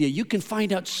social media. You can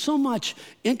find out so much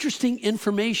interesting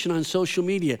information on social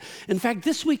media. In fact,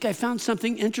 this week I found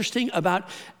something interesting about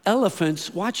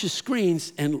elephants. Watch the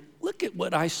screens and look at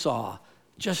what I saw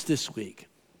just this week.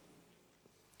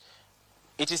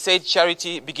 It is said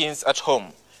charity begins at home.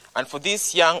 And for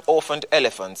these young orphaned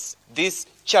elephants, this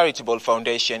charitable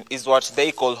foundation is what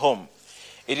they call home.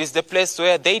 It is the place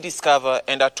where they discover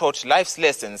and are taught life's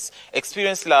lessons,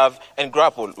 experience love, and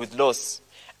grapple with loss.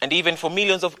 And even for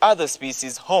millions of other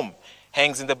species, home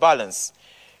hangs in the balance.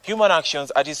 Human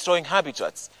actions are destroying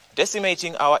habitats,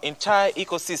 decimating our entire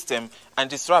ecosystem, and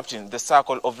disrupting the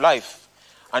circle of life.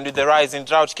 And with the rise in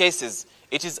drought cases,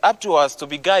 it is up to us to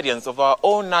be guardians of our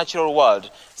own natural world,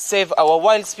 save our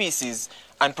wild species,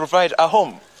 and provide a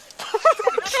home.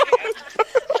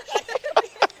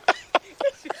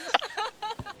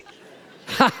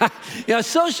 Yeah,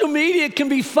 social media can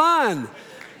be fun.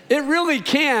 It really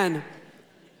can.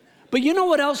 But you know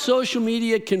what else social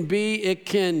media can be? It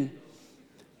can,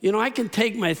 I can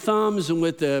take my thumbs and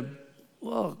with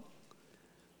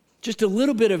just a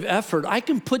little bit of effort, I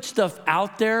can put stuff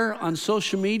out there on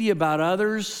social media about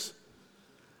others.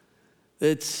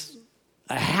 It's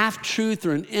a half-truth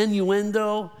or an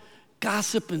innuendo,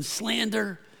 gossip and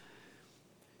slander.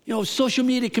 Social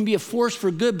media can be a force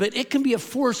for good, but it can be a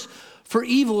force for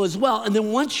evil as well. And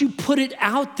then once you put it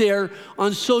out there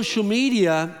on social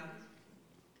media,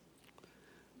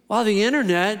 while the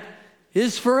internet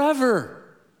is forever,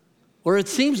 or it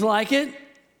seems like it.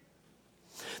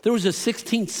 There was a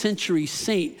 16th century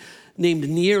saint named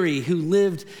Neri who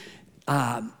lived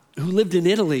in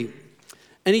Italy.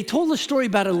 And he told a story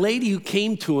about a lady who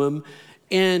came to him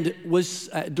and was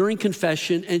during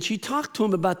confession, and she talked to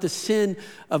him about the sin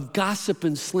of gossip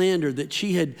and slander, that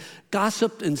she had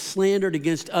gossiped and slandered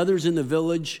against others in the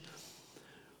village.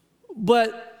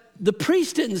 But the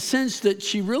priest didn't sense that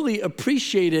she really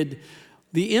appreciated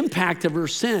the impact of her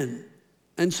sin.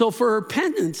 And so for her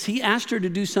penance, he asked her to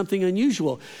do something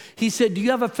unusual. He said, "Do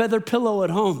you have a feather pillow at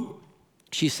home?"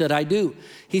 She said, "I do."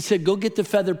 He said, "Go get the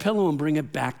feather pillow and bring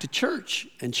it back to church."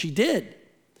 And she did.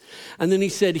 And then he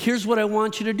said, "Here's what I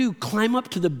want you to do. Climb up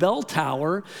to the bell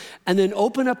tower and then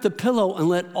open up the pillow and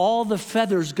let all the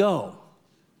feathers go."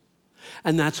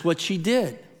 And that's what she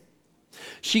did.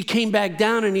 She came back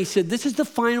down and he said, "This is the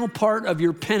final part of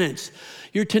your penance.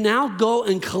 You're to now go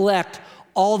and collect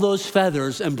all those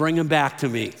feathers and bring them back to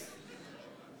me."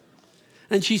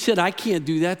 And she said, "I can't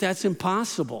do that. That's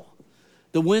impossible.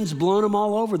 The wind's blown them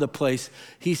all over the place."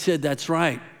 He said, "That's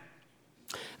right.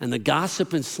 And the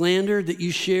gossip and slander that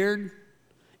you shared,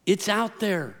 it's out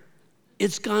there.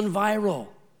 It's gone viral.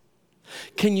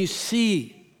 Can you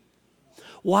see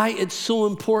why it's so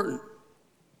important?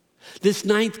 This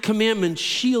 9th commandment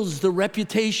shields the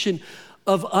reputation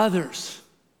of others.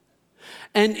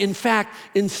 And in fact,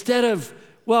 instead of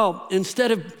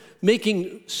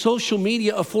making social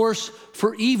media a force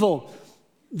for evil,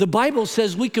 the Bible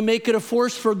says we can make it a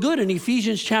force for good. In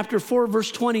Ephesians chapter 4,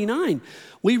 verse 29,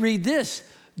 we read this: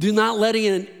 "Do not let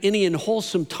any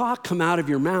unwholesome talk come out of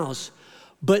your mouths,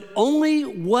 but only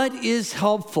what is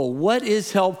helpful." What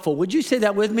is helpful? Would you say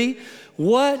that with me?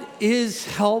 What is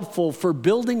helpful for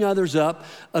building others up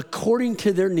according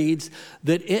to their needs,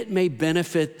 that it may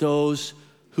benefit those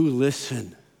who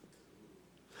listen.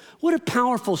 What a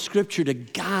powerful scripture to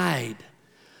guide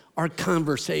our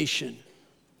conversation.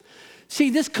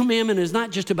 See, this commandment is not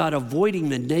just about avoiding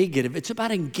the negative, it's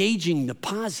about engaging the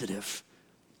positive.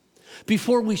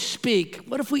 Before we speak,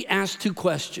 what if we ask 2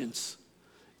 questions?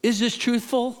 Is this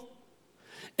truthful?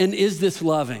 And is this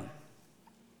loving?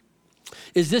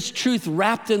 Is this truth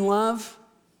wrapped in love?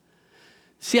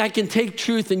 See, I can take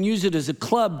truth and use it as a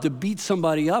club to beat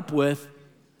somebody up with,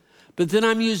 but then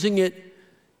I'm using it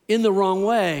in the wrong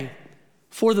way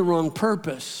for the wrong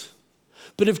purpose.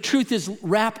 But if truth is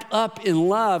wrapped up in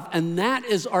love, and that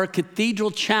is our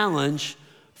cathedral challenge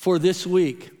for this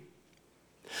week.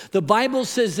 The Bible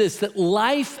says this, that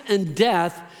life and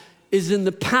death is in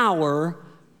the power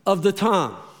of the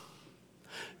tongue.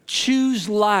 Choose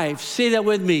life. Say that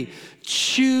with me.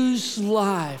 Choose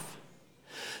life.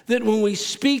 That when we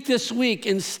speak this week,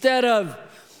 instead of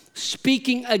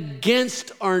speaking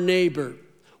against our neighbor,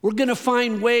 we're going to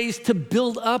find ways to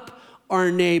build up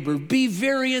our neighbor. Be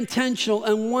very intentional,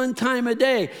 and one time a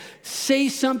day, say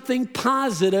something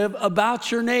positive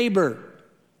about your neighbor.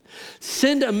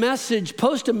 Send a message,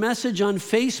 post a message on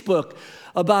Facebook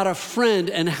about a friend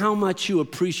and how much you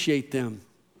appreciate them.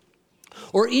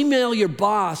 Or email your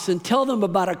boss and tell them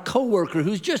about a coworker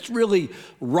who's just really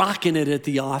rocking it at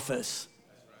the office.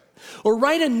 Or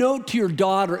write a note to your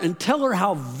daughter and tell her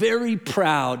how very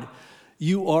proud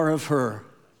you are of her.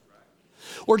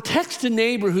 Or text a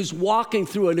neighbor who's walking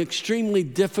through an extremely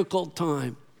difficult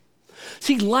time.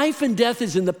 See, life and death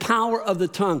is in the power of the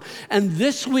tongue. And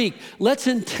this week, let's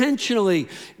intentionally,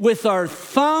 with our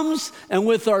thumbs and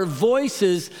with our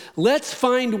voices, let's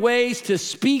find ways to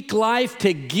speak life,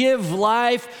 to give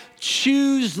life,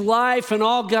 choose life. And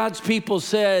all God's people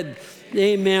said,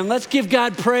 amen. Let's give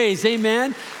God praise,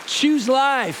 amen. Choose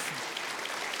life.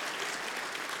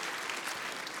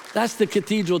 That's the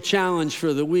cathedral challenge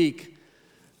for the week.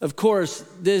 Of course,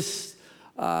 this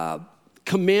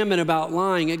commandment about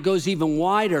lying, it goes even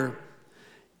wider.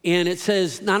 And it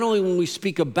says not only when we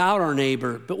speak about our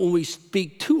neighbor, but when we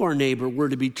speak to our neighbor, we're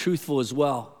to be truthful as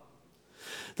well.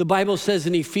 The Bible says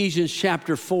in Ephesians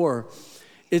chapter 4,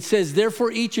 it says,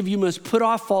 therefore each of you must put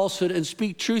off falsehood and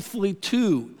speak truthfully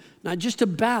to, not just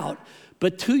about,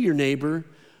 but to your neighbor,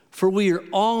 for we are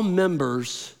all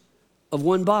members of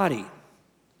one body.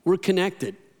 We're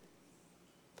connected.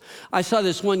 I saw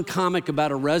this one comic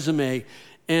about a resume,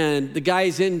 and the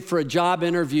guy's in for a job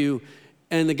interview,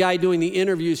 and the guy doing the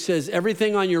interview says,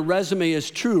 everything on your resume is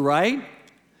true, right?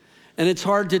 And it's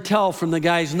hard to tell from the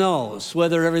guy's nose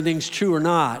whether everything's true or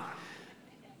not.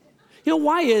 You know,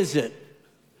 why is it?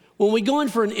 When we go in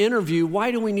for an interview,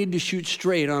 why do we need to shoot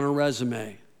straight on a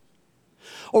resume?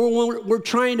 Or when we're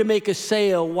trying to make a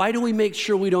sale, why do we make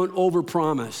sure we don't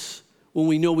overpromise when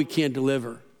we know we can't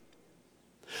deliver?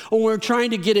 Or when we're trying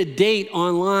to get a date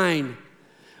online,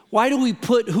 Why do we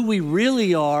put who we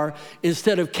really are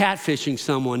instead of catfishing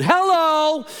someone?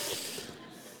 Hello!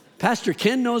 Pastor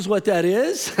Ken knows what that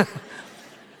is.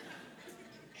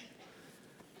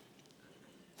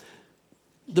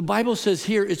 The Bible says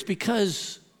here it's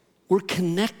because we're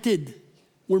connected.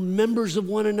 We're members of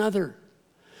one another.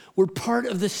 We're part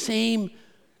of the same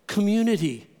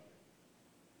community.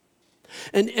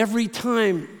 And every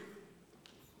time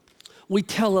we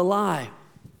tell a lie,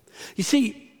 you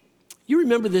see, you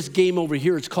remember this game over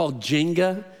here, it's called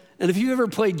Jenga. And if you've ever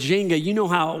played Jenga, you know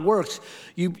how it works.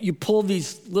 You pull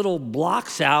these little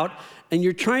blocks out and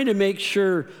you're trying to make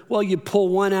sure, well, you pull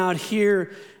one out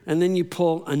here and then you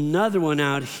pull another one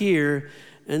out here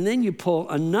and then you pull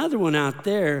another one out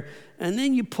there and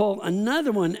then you pull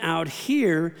another one out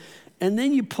here and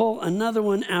then you pull another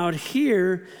one out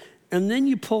here and then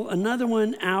you pull another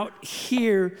one out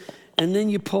here and then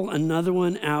you pull another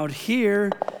one out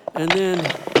here and then,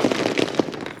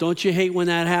 don't you hate when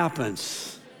that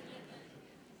happens?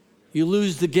 You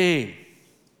lose the game.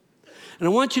 And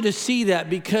I want you to see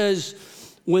that because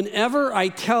whenever I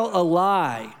tell a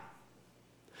lie,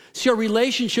 see, our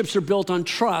relationships are built on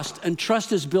trust, and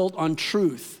trust is built on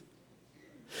truth.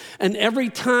 And every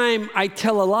time I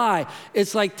tell a lie,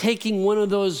 it's like taking one of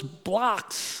those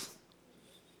blocks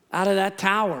out of that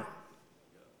tower.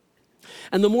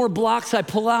 And the more blocks I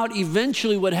pull out,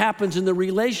 eventually what happens in the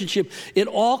relationship, it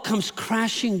all comes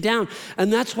crashing down.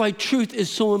 And that's why truth is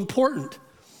so important.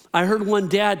 I heard one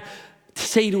dad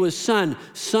say to his son,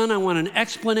 "Son, I want an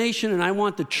explanation and I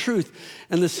want the truth."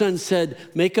 And the son said,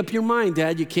 "Make up your mind,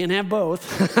 Dad, you can't have both."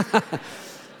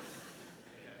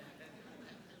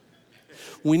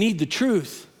 We need the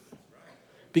truth.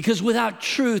 Because without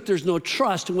truth, there's no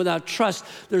trust. And without trust,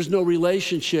 there's no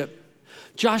relationship.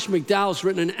 Josh McDowell's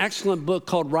written an excellent book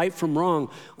called Right from Wrong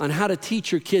on how to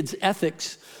teach your kids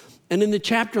ethics. And in the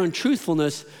chapter on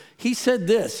truthfulness, he said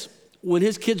this. When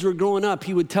his kids were growing up,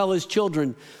 he would tell his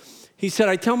children, he said,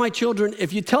 "I tell my children,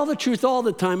 if you tell the truth all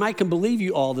the time, I can believe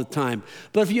you all the time.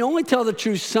 But if you only tell the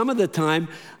truth some of the time,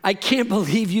 I can't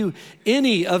believe you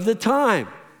any of the time."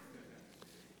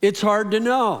 It's hard to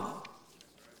know.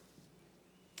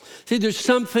 See, there's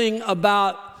something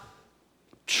about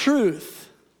truth.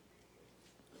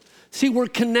 See, we're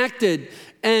connected,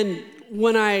 and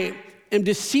when I am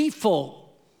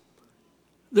deceitful,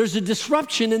 there's a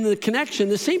disruption in the connection.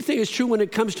 The same thing is true when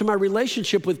it comes to my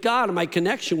relationship with God and my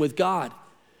connection with God.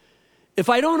 If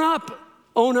I don't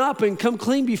own up and come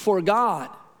clean before God,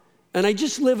 and I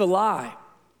just live a lie.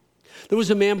 There was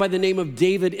a man by the name of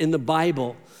David in the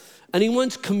Bible, and he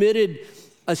once committed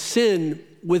a sin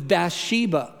with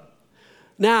Bathsheba.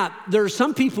 Now, there are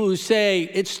some people who say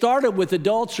it started with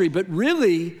adultery, but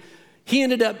really, he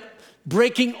ended up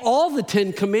breaking all the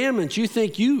 10 commandments. You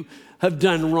think you have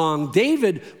done wrong.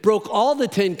 David broke all the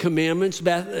 10 commandments.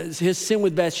 His sin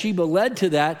with Bathsheba led to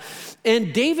that.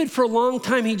 And David, for a long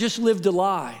time, he just lived a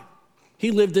lie. He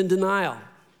lived in denial.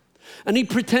 And he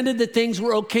pretended that things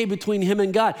were okay between him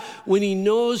and God when he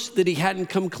knows that he hadn't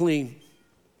come clean.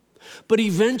 But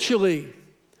eventually,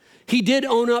 he did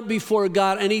own up before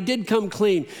God and he did come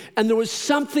clean. And there was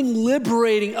something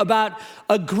liberating about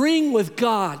agreeing with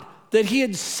God that he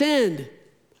had sinned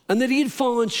and that he had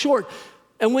fallen short.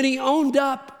 And when he owned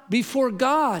up before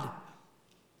God,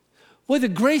 with the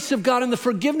grace of God and the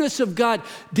forgiveness of God,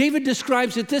 David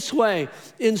describes it this way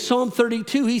in Psalm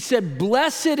 32. He said,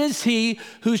 "Blessed is he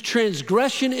whose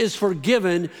transgression is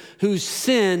forgiven, whose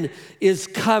sin is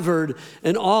covered."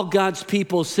 And all God's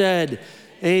people said,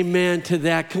 amen to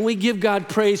that. Can we give God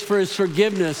praise for his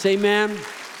forgiveness? Amen.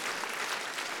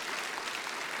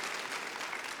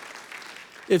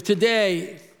 If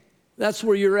today that's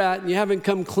where you're at and you haven't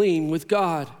come clean with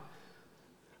God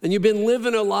and you've been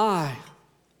living a lie,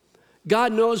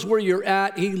 God knows where you're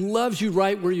at. He loves you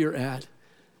right where you're at.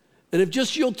 And if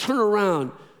just you'll turn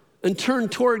around and turn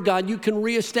toward God, you can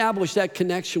reestablish that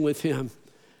connection with him.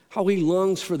 How he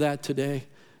longs for that today.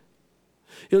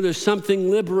 You know, there's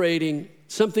something liberating,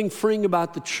 something freeing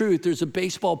about the truth. There's a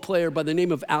baseball player by the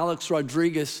name of Alex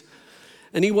Rodriguez.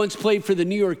 And he once played for the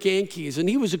New York Yankees, and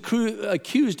he was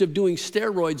accused of doing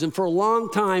steroids, and for a long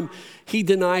time, he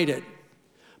denied it.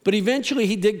 But eventually,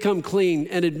 he did come clean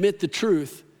and admit the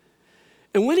truth.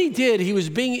 And when he did, he was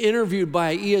being interviewed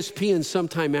by ESPN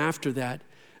sometime after that.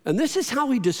 And this is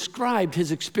how he described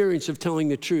his experience of telling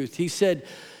the truth. He said,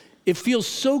 "It feels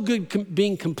so good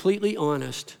being completely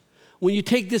honest. When you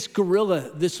take this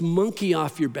gorilla, this monkey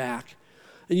off your back,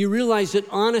 and you realize that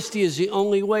honesty is the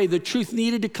only way. The truth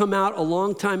needed to come out a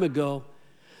long time ago.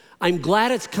 I'm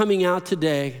glad it's coming out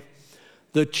today.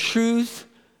 The truth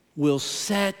will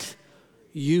set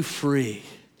you free."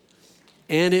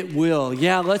 and it will.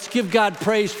 Yeah, let's give God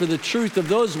praise for the truth of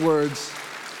those words.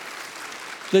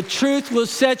 The truth will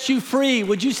set you free.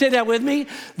 Would you say that with me?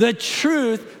 The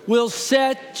truth will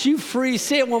set you free.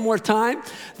 Say it one more time.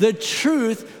 The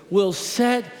truth will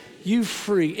set you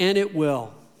free, and it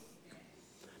will.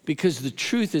 Because the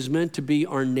truth is meant to be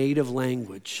our native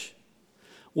language.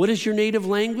 What is your native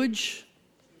language?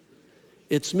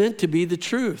 It's meant to be the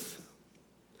truth.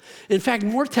 In fact,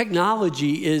 more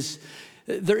technology is,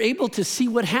 they're able to see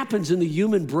what happens in the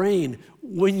human brain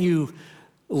when you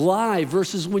lie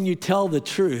versus when you tell the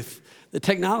truth. The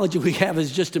technology we have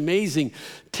is just amazing.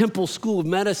 Temple School of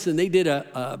Medicine, they did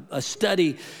a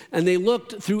study, and they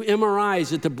looked through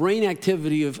MRIs at the brain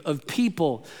activity of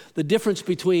people, the difference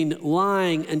between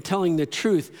lying and telling the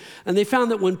truth. And they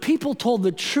found that when people told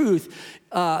the truth,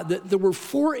 that there were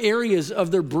 4 areas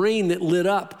of their brain that lit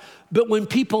up. But when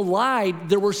people lied,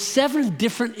 there were 7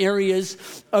 different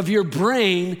areas of your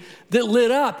brain that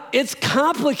lit up. It's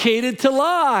complicated to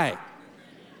lie.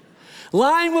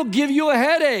 Lying will give you a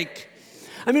headache.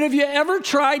 I mean, have you ever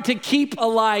tried to keep a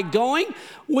lie going?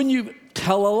 When you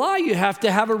tell a lie, you have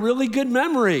to have a really good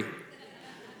memory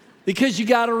because you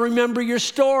got to remember your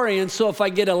story. And so if I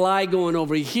get a lie going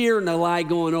over here and a lie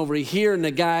going over here and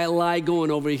a lie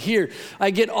going over here, I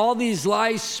get all these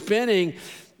lies spinning,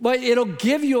 but it'll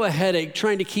give you a headache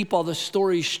trying to keep all the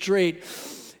stories straight.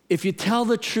 If you tell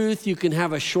the truth, you can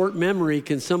have a short memory.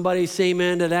 Can somebody say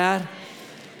amen to that?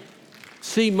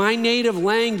 See, my native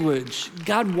language,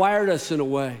 God wired us in a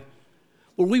way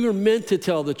where we were meant to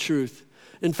tell the truth.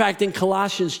 In fact, in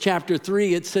Colossians chapter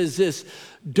 3, it says this: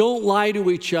 don't lie to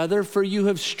each other, for you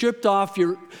have stripped off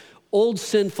your old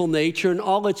sinful nature and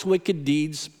all its wicked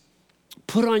deeds.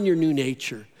 Put on your new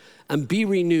nature and be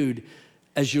renewed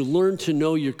as you learn to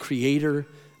know your Creator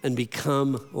and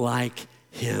become like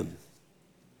Him.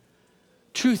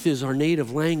 Truth is our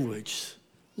native language.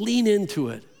 Lean into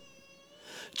it.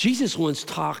 Jesus once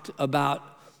talked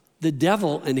about the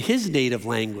devil and his native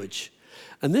language.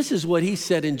 And this is what he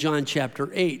said in John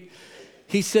chapter 8.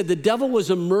 He said, the devil was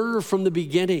a murderer from the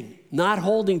beginning, not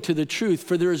holding to the truth,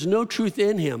 for there is no truth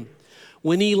in him.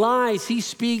 When he lies, he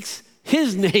speaks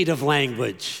his native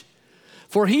language,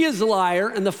 for he is a liar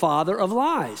and the father of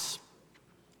lies.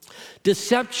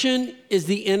 Deception is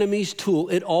the enemy's tool.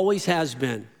 It always has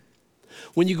been.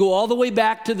 When you go all the way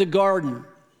back to the garden,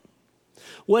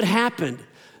 what happened?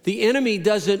 The enemy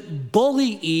doesn't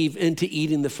bully Eve into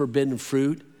eating the forbidden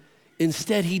fruit.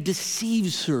 Instead, he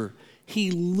deceives her.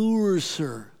 He lures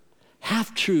her.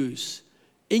 Half-truths,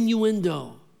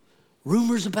 innuendo,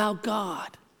 rumors about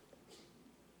God.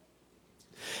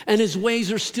 And his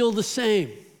ways are still the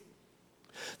same.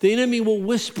 The enemy will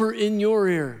whisper in your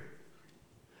ear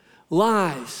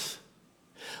lies.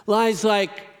 Lies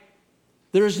like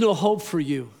there is no hope for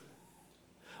you.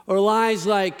 Or lies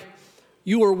like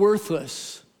you are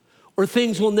worthless. Or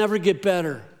things will never get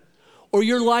better. Or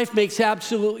your life makes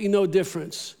absolutely no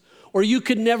difference. Or you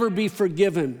could never be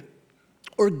forgiven.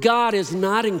 Or God is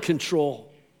not in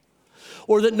control.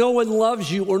 Or that no one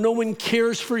loves you, or no one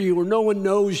cares for you, or no one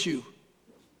knows you.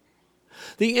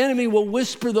 The enemy will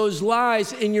whisper those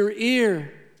lies in your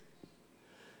ear.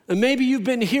 And maybe you've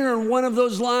been hearing one of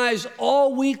those lies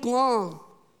all week long.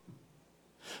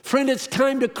 Friend, it's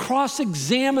time to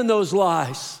cross-examine those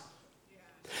lies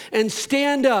and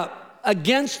stand up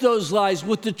against those lies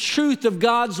with the truth of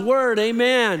God's word.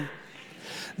 Amen.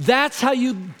 That's how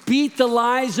you beat the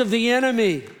lies of the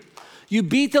enemy. You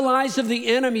beat the lies of the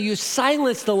enemy. You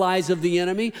silence the lies of the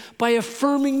enemy by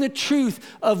affirming the truth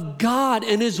of God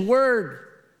and His word.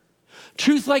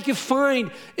 Truth like you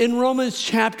find in Romans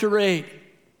chapter 8.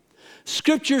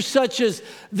 Scriptures such as,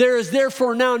 there is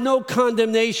therefore now no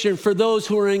condemnation for those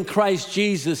who are in Christ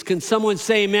Jesus. Can someone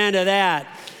say amen to that?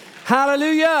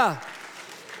 Hallelujah.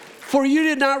 For you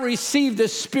did not receive the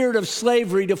spirit of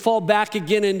slavery to fall back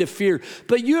again into fear,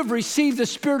 but you have received the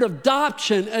spirit of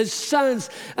adoption as sons,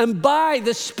 and by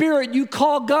the Spirit you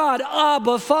call God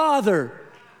Abba, Father.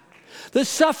 The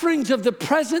sufferings of the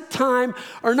present time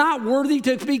are not worthy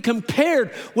to be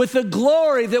compared with the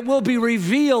glory that will be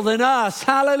revealed in us.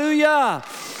 Hallelujah.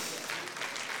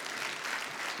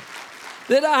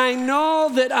 That I know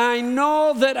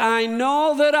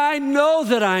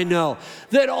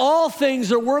that all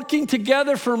things are working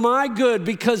together for my good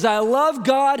because I love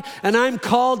God and I'm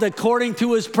called according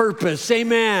to His purpose.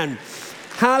 Amen.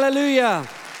 Hallelujah.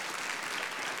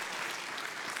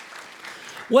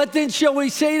 What then shall we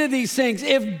say to these things?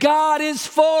 If God is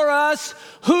for us,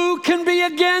 who can be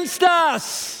against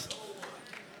us?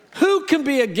 Who can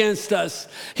be against us?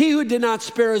 He who did not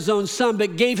spare His own Son,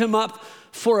 but gave Him up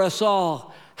for us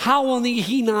all, how will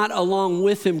he not along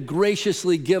with him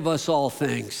graciously give us all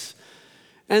things?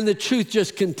 And the truth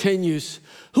just continues.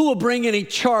 Who will bring any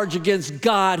charge against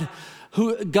God's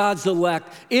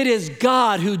elect? It is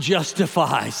God who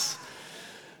justifies.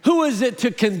 Who is it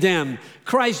to condemn?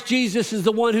 Christ Jesus is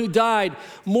the one who died.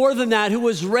 More than that, who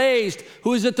was raised,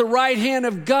 who is at the right hand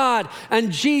of God.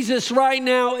 And Jesus right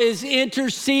now is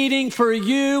interceding for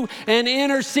you and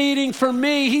interceding for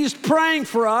me. He's praying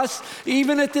for us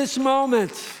even at this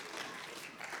moment.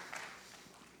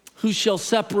 Who shall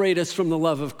separate us from the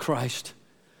love of Christ?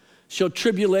 Shall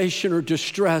tribulation or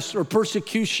distress or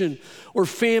persecution or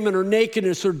famine or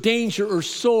nakedness or danger or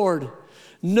sword?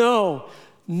 No.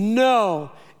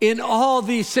 In all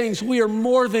these things, we are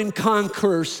more than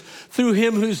conquerors through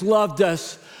him who's loved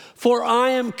us. For I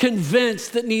am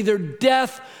convinced that neither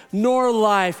death nor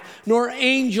life, nor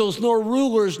angels, nor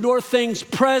rulers, nor things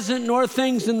present, nor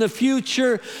things in the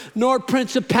future, nor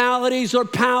principalities or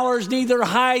powers, neither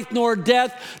height nor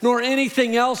depth, nor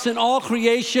anything else in all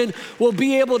creation will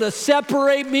be able to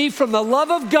separate me from the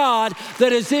love of God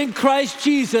that is in Christ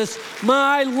Jesus,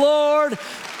 my Lord.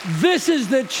 This is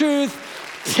the truth.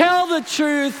 Tell the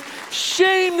truth,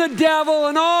 shame the devil,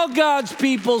 and all God's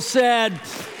people said,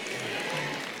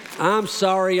 I'm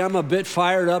sorry, I'm a bit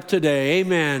fired up today.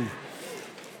 Amen.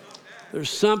 There's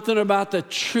something about the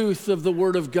truth of the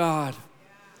Word of God.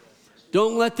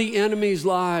 Don't let the enemy's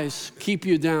lies keep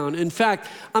you down. In fact,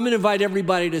 I'm going to invite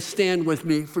everybody to stand with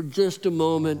me for just a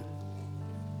moment.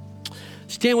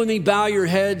 Stand with me, bow your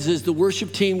heads as the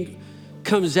worship team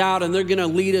comes out, and they're going to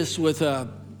lead us with a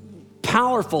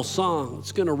powerful song.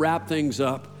 It's going to wrap things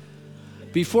up.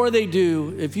 Before they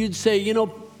do, if you'd say,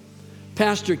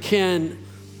 Pastor Ken,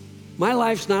 my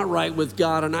life's not right with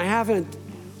God, and I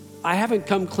haven't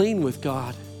come clean with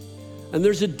God. And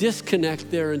there's a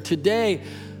disconnect there. And today,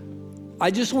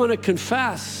 I just want to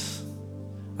confess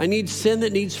I need sin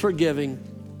that needs forgiving.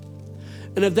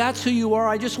 And if that's who you are,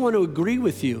 I just want to agree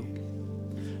with you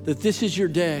that this is your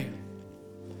day.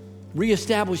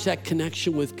 Reestablish that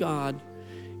connection with God.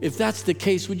 If that's the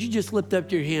case, would you just lift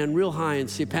up your hand real high and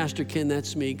say, Pastor Ken,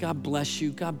 that's me. God bless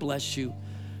you. God bless you.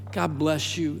 God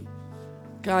bless you.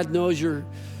 God knows your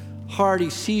heart. He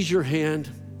sees your hand.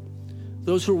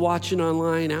 Those who are watching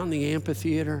online, out in the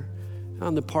amphitheater, out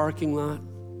in the parking lot.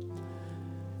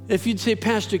 If you'd say,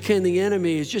 Pastor Ken, the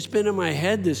enemy has just been in my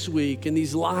head this week, and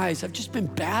these lies, I've just been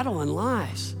battling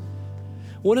lies.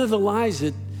 One of the lies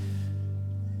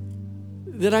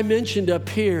that I mentioned up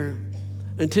here,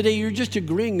 and today you're just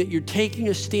agreeing that you're taking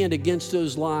a stand against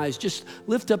those lies. Just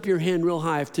lift up your hand real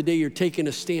high if today you're taking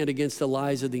a stand against the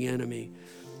lies of the enemy.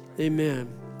 Amen.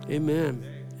 Amen.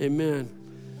 Amen.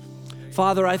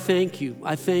 Father, I thank you.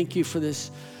 I thank you for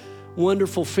this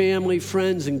wonderful family,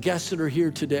 friends, and guests that are here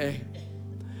today.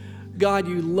 God,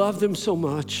 you love them so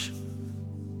much.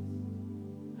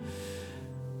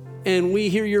 And we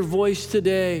hear your voice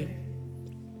today,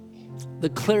 the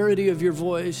clarity of your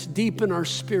voice, deep in our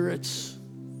spirits,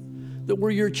 that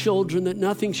we're your children, that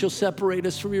nothing shall separate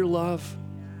us from your love.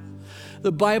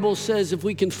 The Bible says if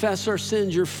we confess our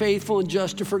sins, you're faithful and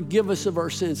just to forgive us of our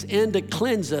sins and to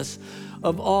cleanse us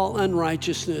of all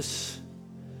unrighteousness.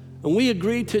 And we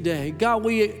agree today, God,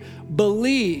 we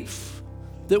believe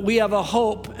that we have a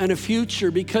hope and a future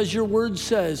because your word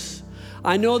says,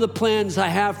 I know the plans I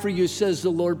have for you, says the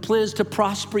Lord, plans to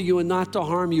prosper you and not to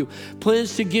harm you,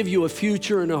 plans to give you a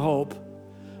future and a hope.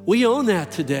 We own that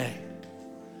today.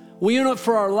 We own it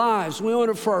for our lives. We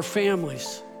own it for our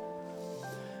families.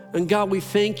 And God, we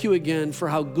thank you again for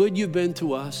how good you've been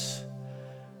to us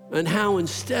and how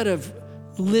instead of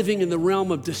living in the realm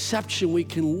of deception, we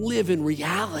can live in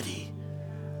reality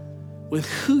with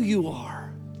who you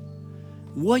are,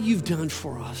 what you've done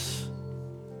for us.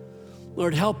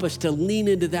 Lord, help us to lean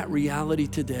into that reality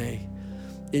today.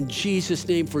 In Jesus'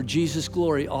 name, for Jesus'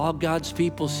 glory, all God's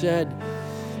people said,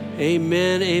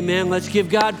 amen, amen. Let's give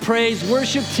God praise.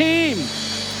 Worship team,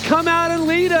 come out and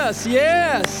lead us.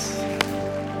 Yes.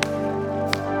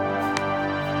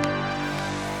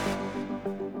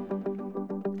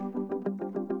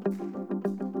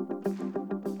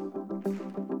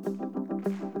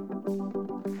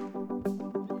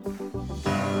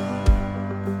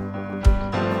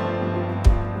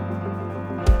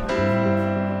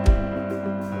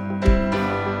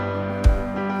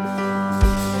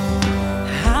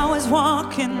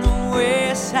 Walking the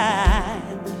west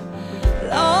side,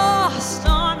 lost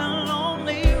on a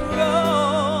lonely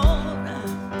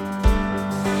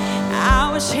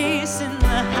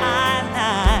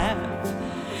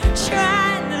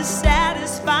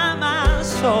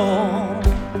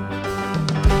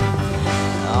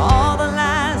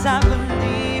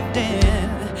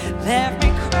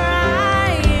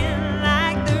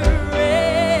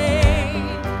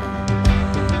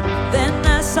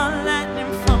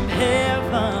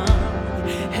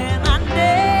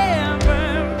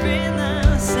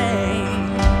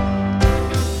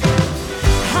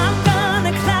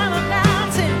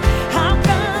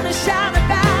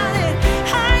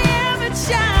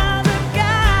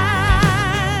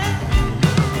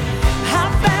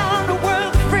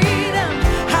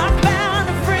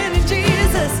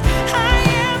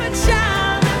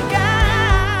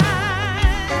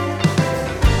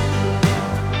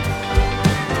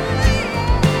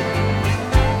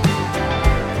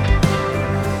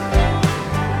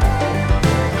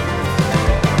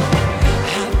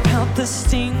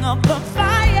out the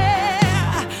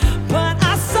fire, but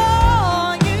I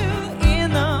saw you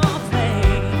in the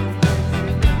flames.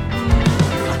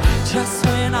 Just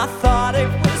when I thought it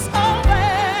was over,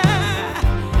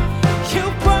 you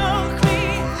broke me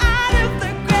out of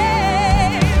the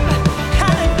grave.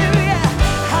 Hallelujah.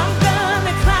 I'm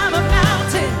gonna climb a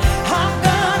mountain. I'm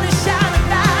gonna shout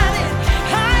about it.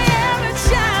 I am a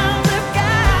child of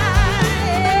God.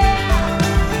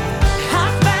 I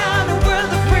found a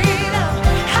world of freedom.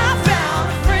 I found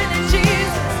a friend in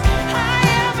Jesus. I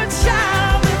am a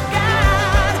child of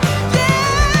God. Yeah,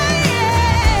 yeah.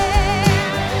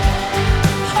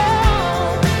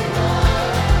 Oh,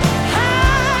 I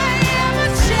am a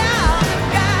child of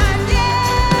God. Yeah,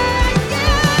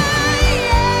 yeah,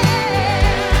 yeah.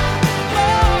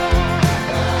 Oh,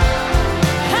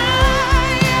 I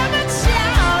am a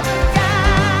child of God.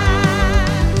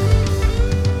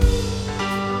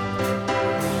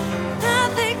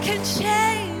 Nothing can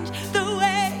change the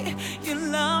way you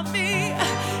love me.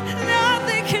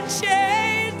 Nothing can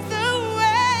change the way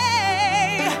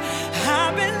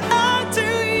I belong to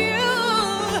you.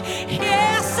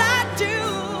 Yes, I do.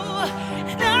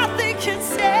 Nothing can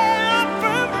separate.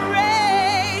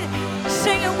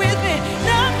 Sing it with me.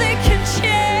 Nothing can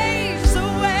change the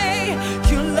way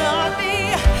you love me.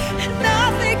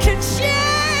 Nothing can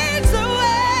change the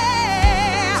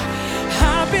way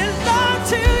I belong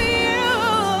to you.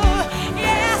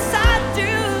 Yes, I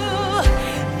do.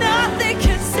 Nothing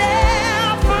can separate.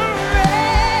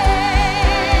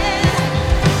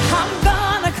 I'm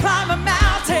gonna climb a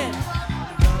mountain.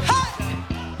 Hey!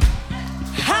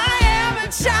 I am a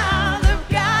child of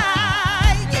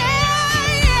God.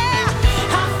 Yeah, yeah.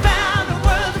 I found a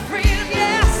world of freedom.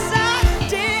 Yes, I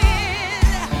did.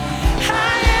 I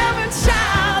am a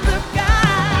child of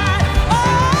God. Oh,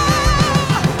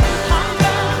 I'm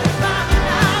gonna climb a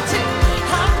mountain.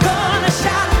 I'm gonna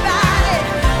shout about it.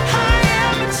 I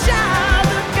am a child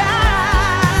of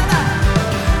God.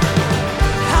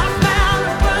 I found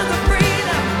a world of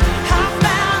freedom. I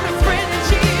found a friend in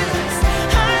Jesus.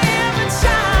 I am a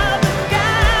child of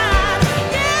God.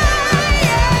 Yeah,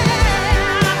 yeah.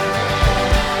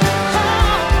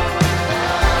 Oh,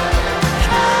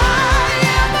 I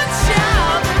am a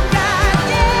child of God.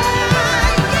 Yeah,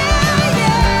 yeah,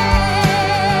 yeah.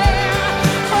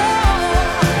 Oh,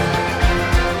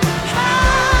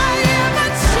 I am a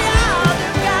child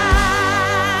of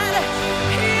God.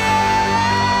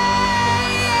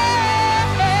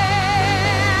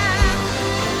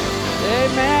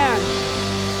 Amen.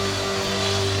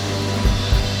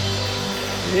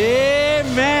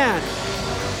 Amen.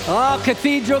 Oh,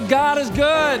 Cathedral, God is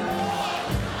good.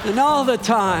 And all the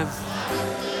time.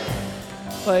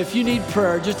 Well, if you need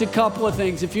prayer, just a couple of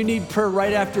things. If you need prayer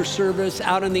right after service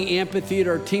out in the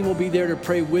amphitheater, our team will be there to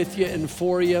pray with you and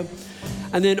for you.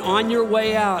 And then on your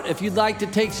way out, if you'd like to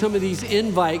take some of these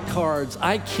invite cards,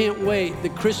 I can't wait. The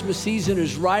Christmas season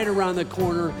is right around the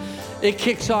corner. It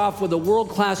kicks off with a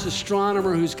world-class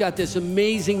astronomer who's got this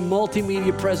amazing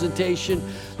multimedia presentation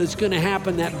that's going to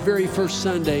happen that very first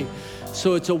Sunday.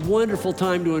 So it's a wonderful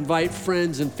time to invite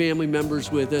friends and family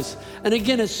members with us. And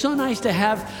again, it's so nice to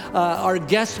have our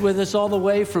guests with us all the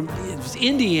way from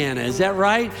Indiana. Is that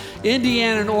right?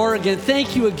 Indiana and Oregon.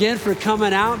 Thank you again for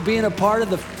coming out and being a part of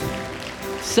the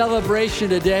celebration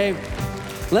today.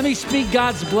 Let me speak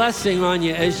God's blessing on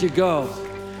you as you go.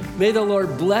 May the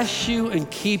Lord bless you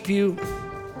and keep you.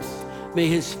 May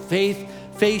his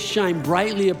face shine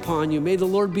brightly upon you. May the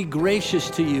Lord be gracious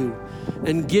to you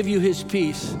and give you his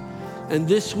peace. And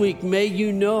this week, may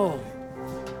you know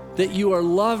that you are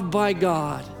loved by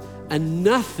God and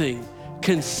nothing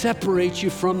can separate you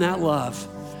from that love.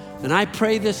 And I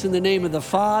pray this in the name of the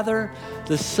Father,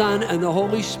 the Son, and the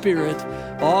Holy Spirit.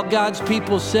 All God's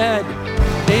people said,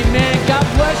 amen. God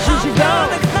bless you as you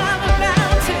go.